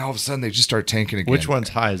 and then all of a sudden they just start tanking again. Which one's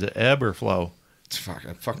high? Is it ebb or flow?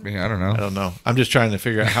 Fuck me, I don't know. I don't know. I'm just trying to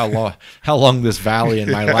figure out how long this valley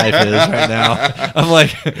in my life is right now. I'm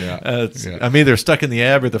like, I'm either stuck in the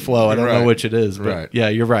ebb or the flow. I don't know which it is. But yeah,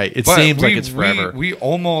 you're right. It seems like it's forever. We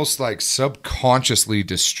almost like subconsciously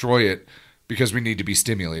destroy it because we need to be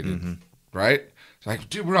stimulated, right? It's like,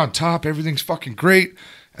 dude, we're on top. Everything's fucking great.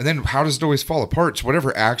 And then how does it always fall apart? It's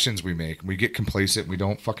whatever actions we make. We get complacent. We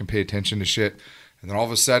don't fucking pay attention to shit. And then all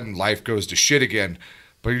of a sudden, life goes to shit again.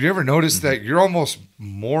 But you ever notice that you're almost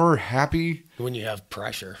more happy when you have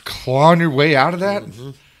pressure, clawing your way out of that?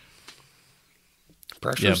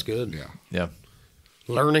 Pressure's good. Yeah.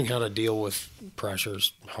 Learning how to deal with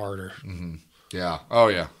pressure's harder. Yeah. Oh,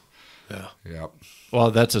 yeah. Yeah. Yeah.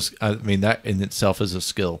 Well, I mean, that in itself is a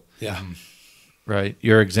skill. Yeah. Right.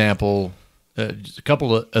 Your example, just a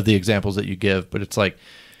couple of the examples that you give, but it's like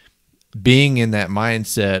being in that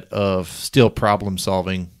mindset of still problem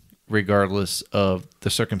solving regardless of the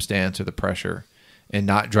circumstance or the pressure, and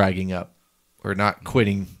not dragging up or not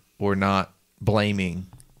quitting or not blaming,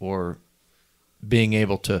 or being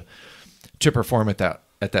able to perform at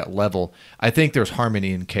that level. I think there's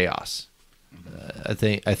harmony in chaos. I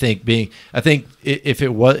think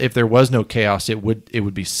if there was no chaos, it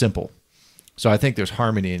would be simple. So I think there's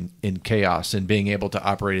harmony in chaos and being able to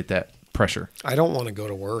operate at that pressure. I don't want to go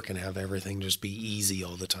to work and have everything just be easy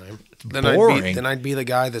all the time. Then boring. I'd be the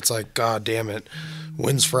guy that's like, God damn it,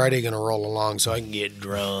 when's Friday gonna roll along so I can get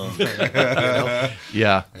drunk? You know?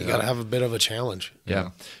 Yeah. You gotta have a bit of a challenge. Yeah.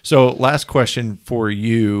 So last question for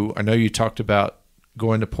you. I know you talked about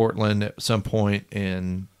going to Portland at some point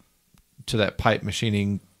and to that pipe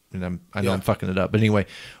machining, and I know I'm fucking it up. But anyway,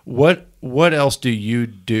 what else do you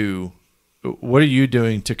do? What are you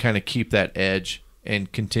doing to kind of keep that edge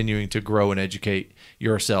and continuing to grow and educate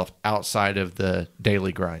yourself outside of the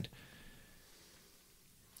daily grind?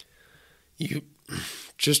 You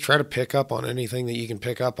just try to pick up on anything that you can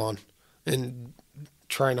pick up on, and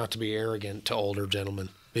try not to be arrogant to older gentlemen,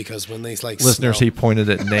 because when they like listeners, he pointed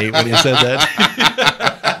at Nate when he said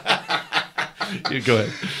that. You go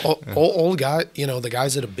ahead. Old guy, the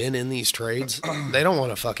guys that have been in these trades, they don't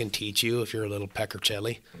want to fucking teach you if you're a little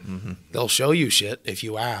peckercelli. They'll show you shit if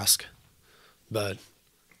you ask, but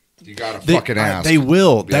you gotta fucking ask. They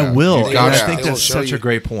will. Yeah. They will. You gotta I think that's such a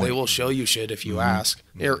great point. They will show you shit if you ask,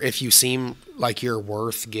 or if you seem like you're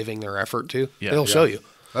worth giving their effort to. They'll show you.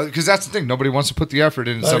 Because that's the thing. Nobody wants to put the effort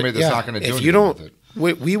into somebody that's not going to do anything with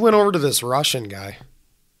it. We went over to this Russian guy,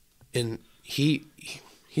 and he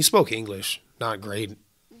spoke English, not great.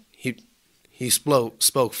 He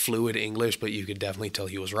spoke fluid English, but you could definitely tell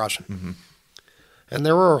he was Russian. And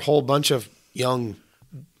there were a whole bunch of young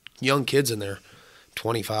kids in there,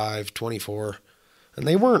 25, 24, and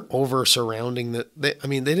they weren't over surrounding that. They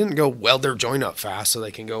didn't go weld their joint up fast so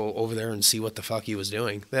they can go over there and see what the fuck he was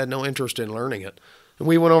doing. They had no interest in learning it. And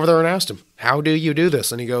we went over there and asked him, how do you do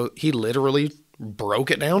this? And he literally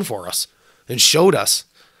broke it down for us and showed us.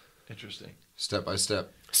 Interesting. Step by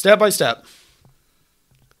step. Step by step.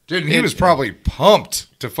 Dude, he was probably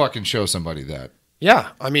pumped to fucking show somebody that. Yeah.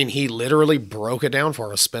 He literally broke it down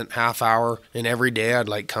for us, spent half hour, and every day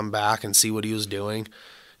I'd come back and see what he was doing.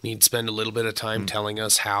 And he'd spend a little bit of time telling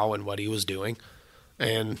us how and what he was doing.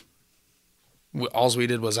 And all we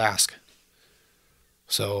did was ask.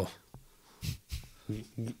 So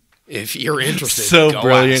if you're interested, so go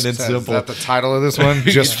brilliant ask. and simple. Is that the title of this one?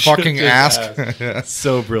 Just fucking ask.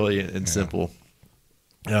 So brilliant and simple.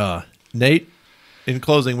 Nate, in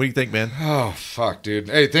closing, what do you think, man? Oh fuck, dude!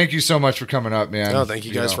 Hey, thank you so much for coming up, man. No, thank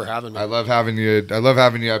you guys for having me. I love having you. I love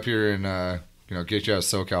having you up here and get you out of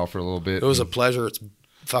SoCal for a little bit. It was a pleasure. It's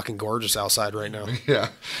fucking gorgeous outside right now. Yeah,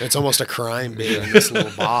 it's almost a crime being in this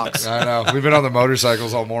little box. I know. We've been on the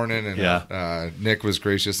motorcycles all morning, and Nick was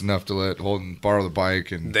gracious enough to let Holden borrow the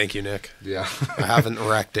bike. And thank you, Nick. Yeah, I haven't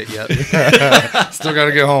wrecked it yet. Still got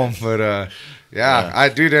to get home, but. I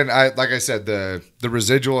dude, and like I said, the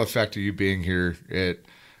residual effect of you being here, it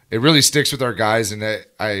really sticks with our guys, and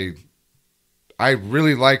I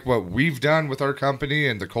really like what we've done with our company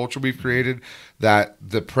and the culture we've created. That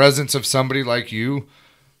the presence of somebody like you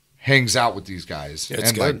hangs out with these guys,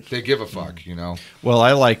 it's and good. They give a fuck, Well,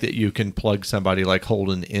 I like that you can plug somebody like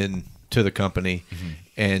Holden in to the company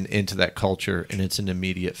and into that culture, and it's an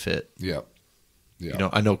immediate fit. Yep. Yeah.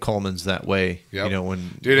 I know Coleman's that way. Yep.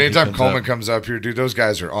 When anytime Coleman comes up here, dude, those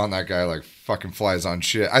guys are on that guy like fucking flies on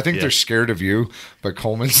shit. I think they're scared of you, but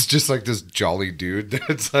Coleman's just like this jolly dude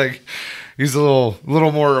that's like he's a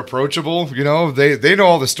little more approachable. They know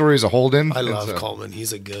all the stories of Holden. I love Coleman.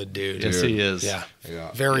 He's a good dude. Yes, he is. Yeah.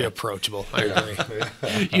 Very approachable. I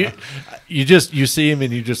agree. You see him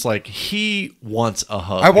and you just like, he wants a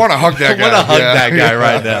hug. I want to hug that guy. I want to hug that guy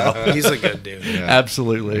right now. He's a good dude. Yeah.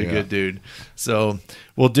 Absolutely a good dude. So,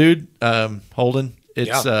 well, dude, Holden,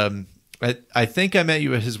 it's I think I met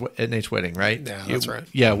you at Nate's wedding, right? Yeah, that's right.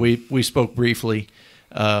 Yeah, we spoke briefly,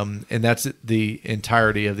 and that's the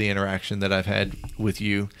entirety of the interaction that I've had with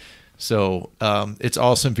you. So it's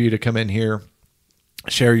awesome for you to come in here,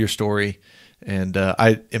 share your story, And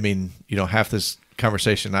I mean, half this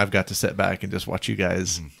conversation I've got to sit back and just watch you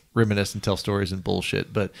guys reminisce and tell stories and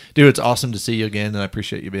bullshit. But dude, it's awesome to see you again, and I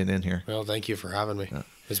appreciate you being in here. Well, thank you for having me.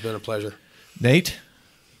 It's been a pleasure. Nate,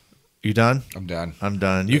 you done? I'm done. I'm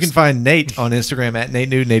done. You can find Nate on Instagram at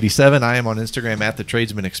NateNewton87. I am on Instagram at The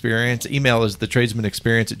Tradesman Experience. Email is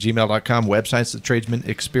thetradesmanexperience@gmail.com. Website's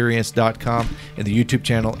thetradesmanexperience.com. And the YouTube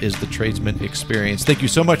channel is The Tradesman Experience. Thank you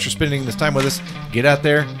so much for spending this time with us. Get out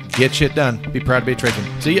there, get shit done. Be proud to be a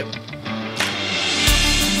tradesman. See ya.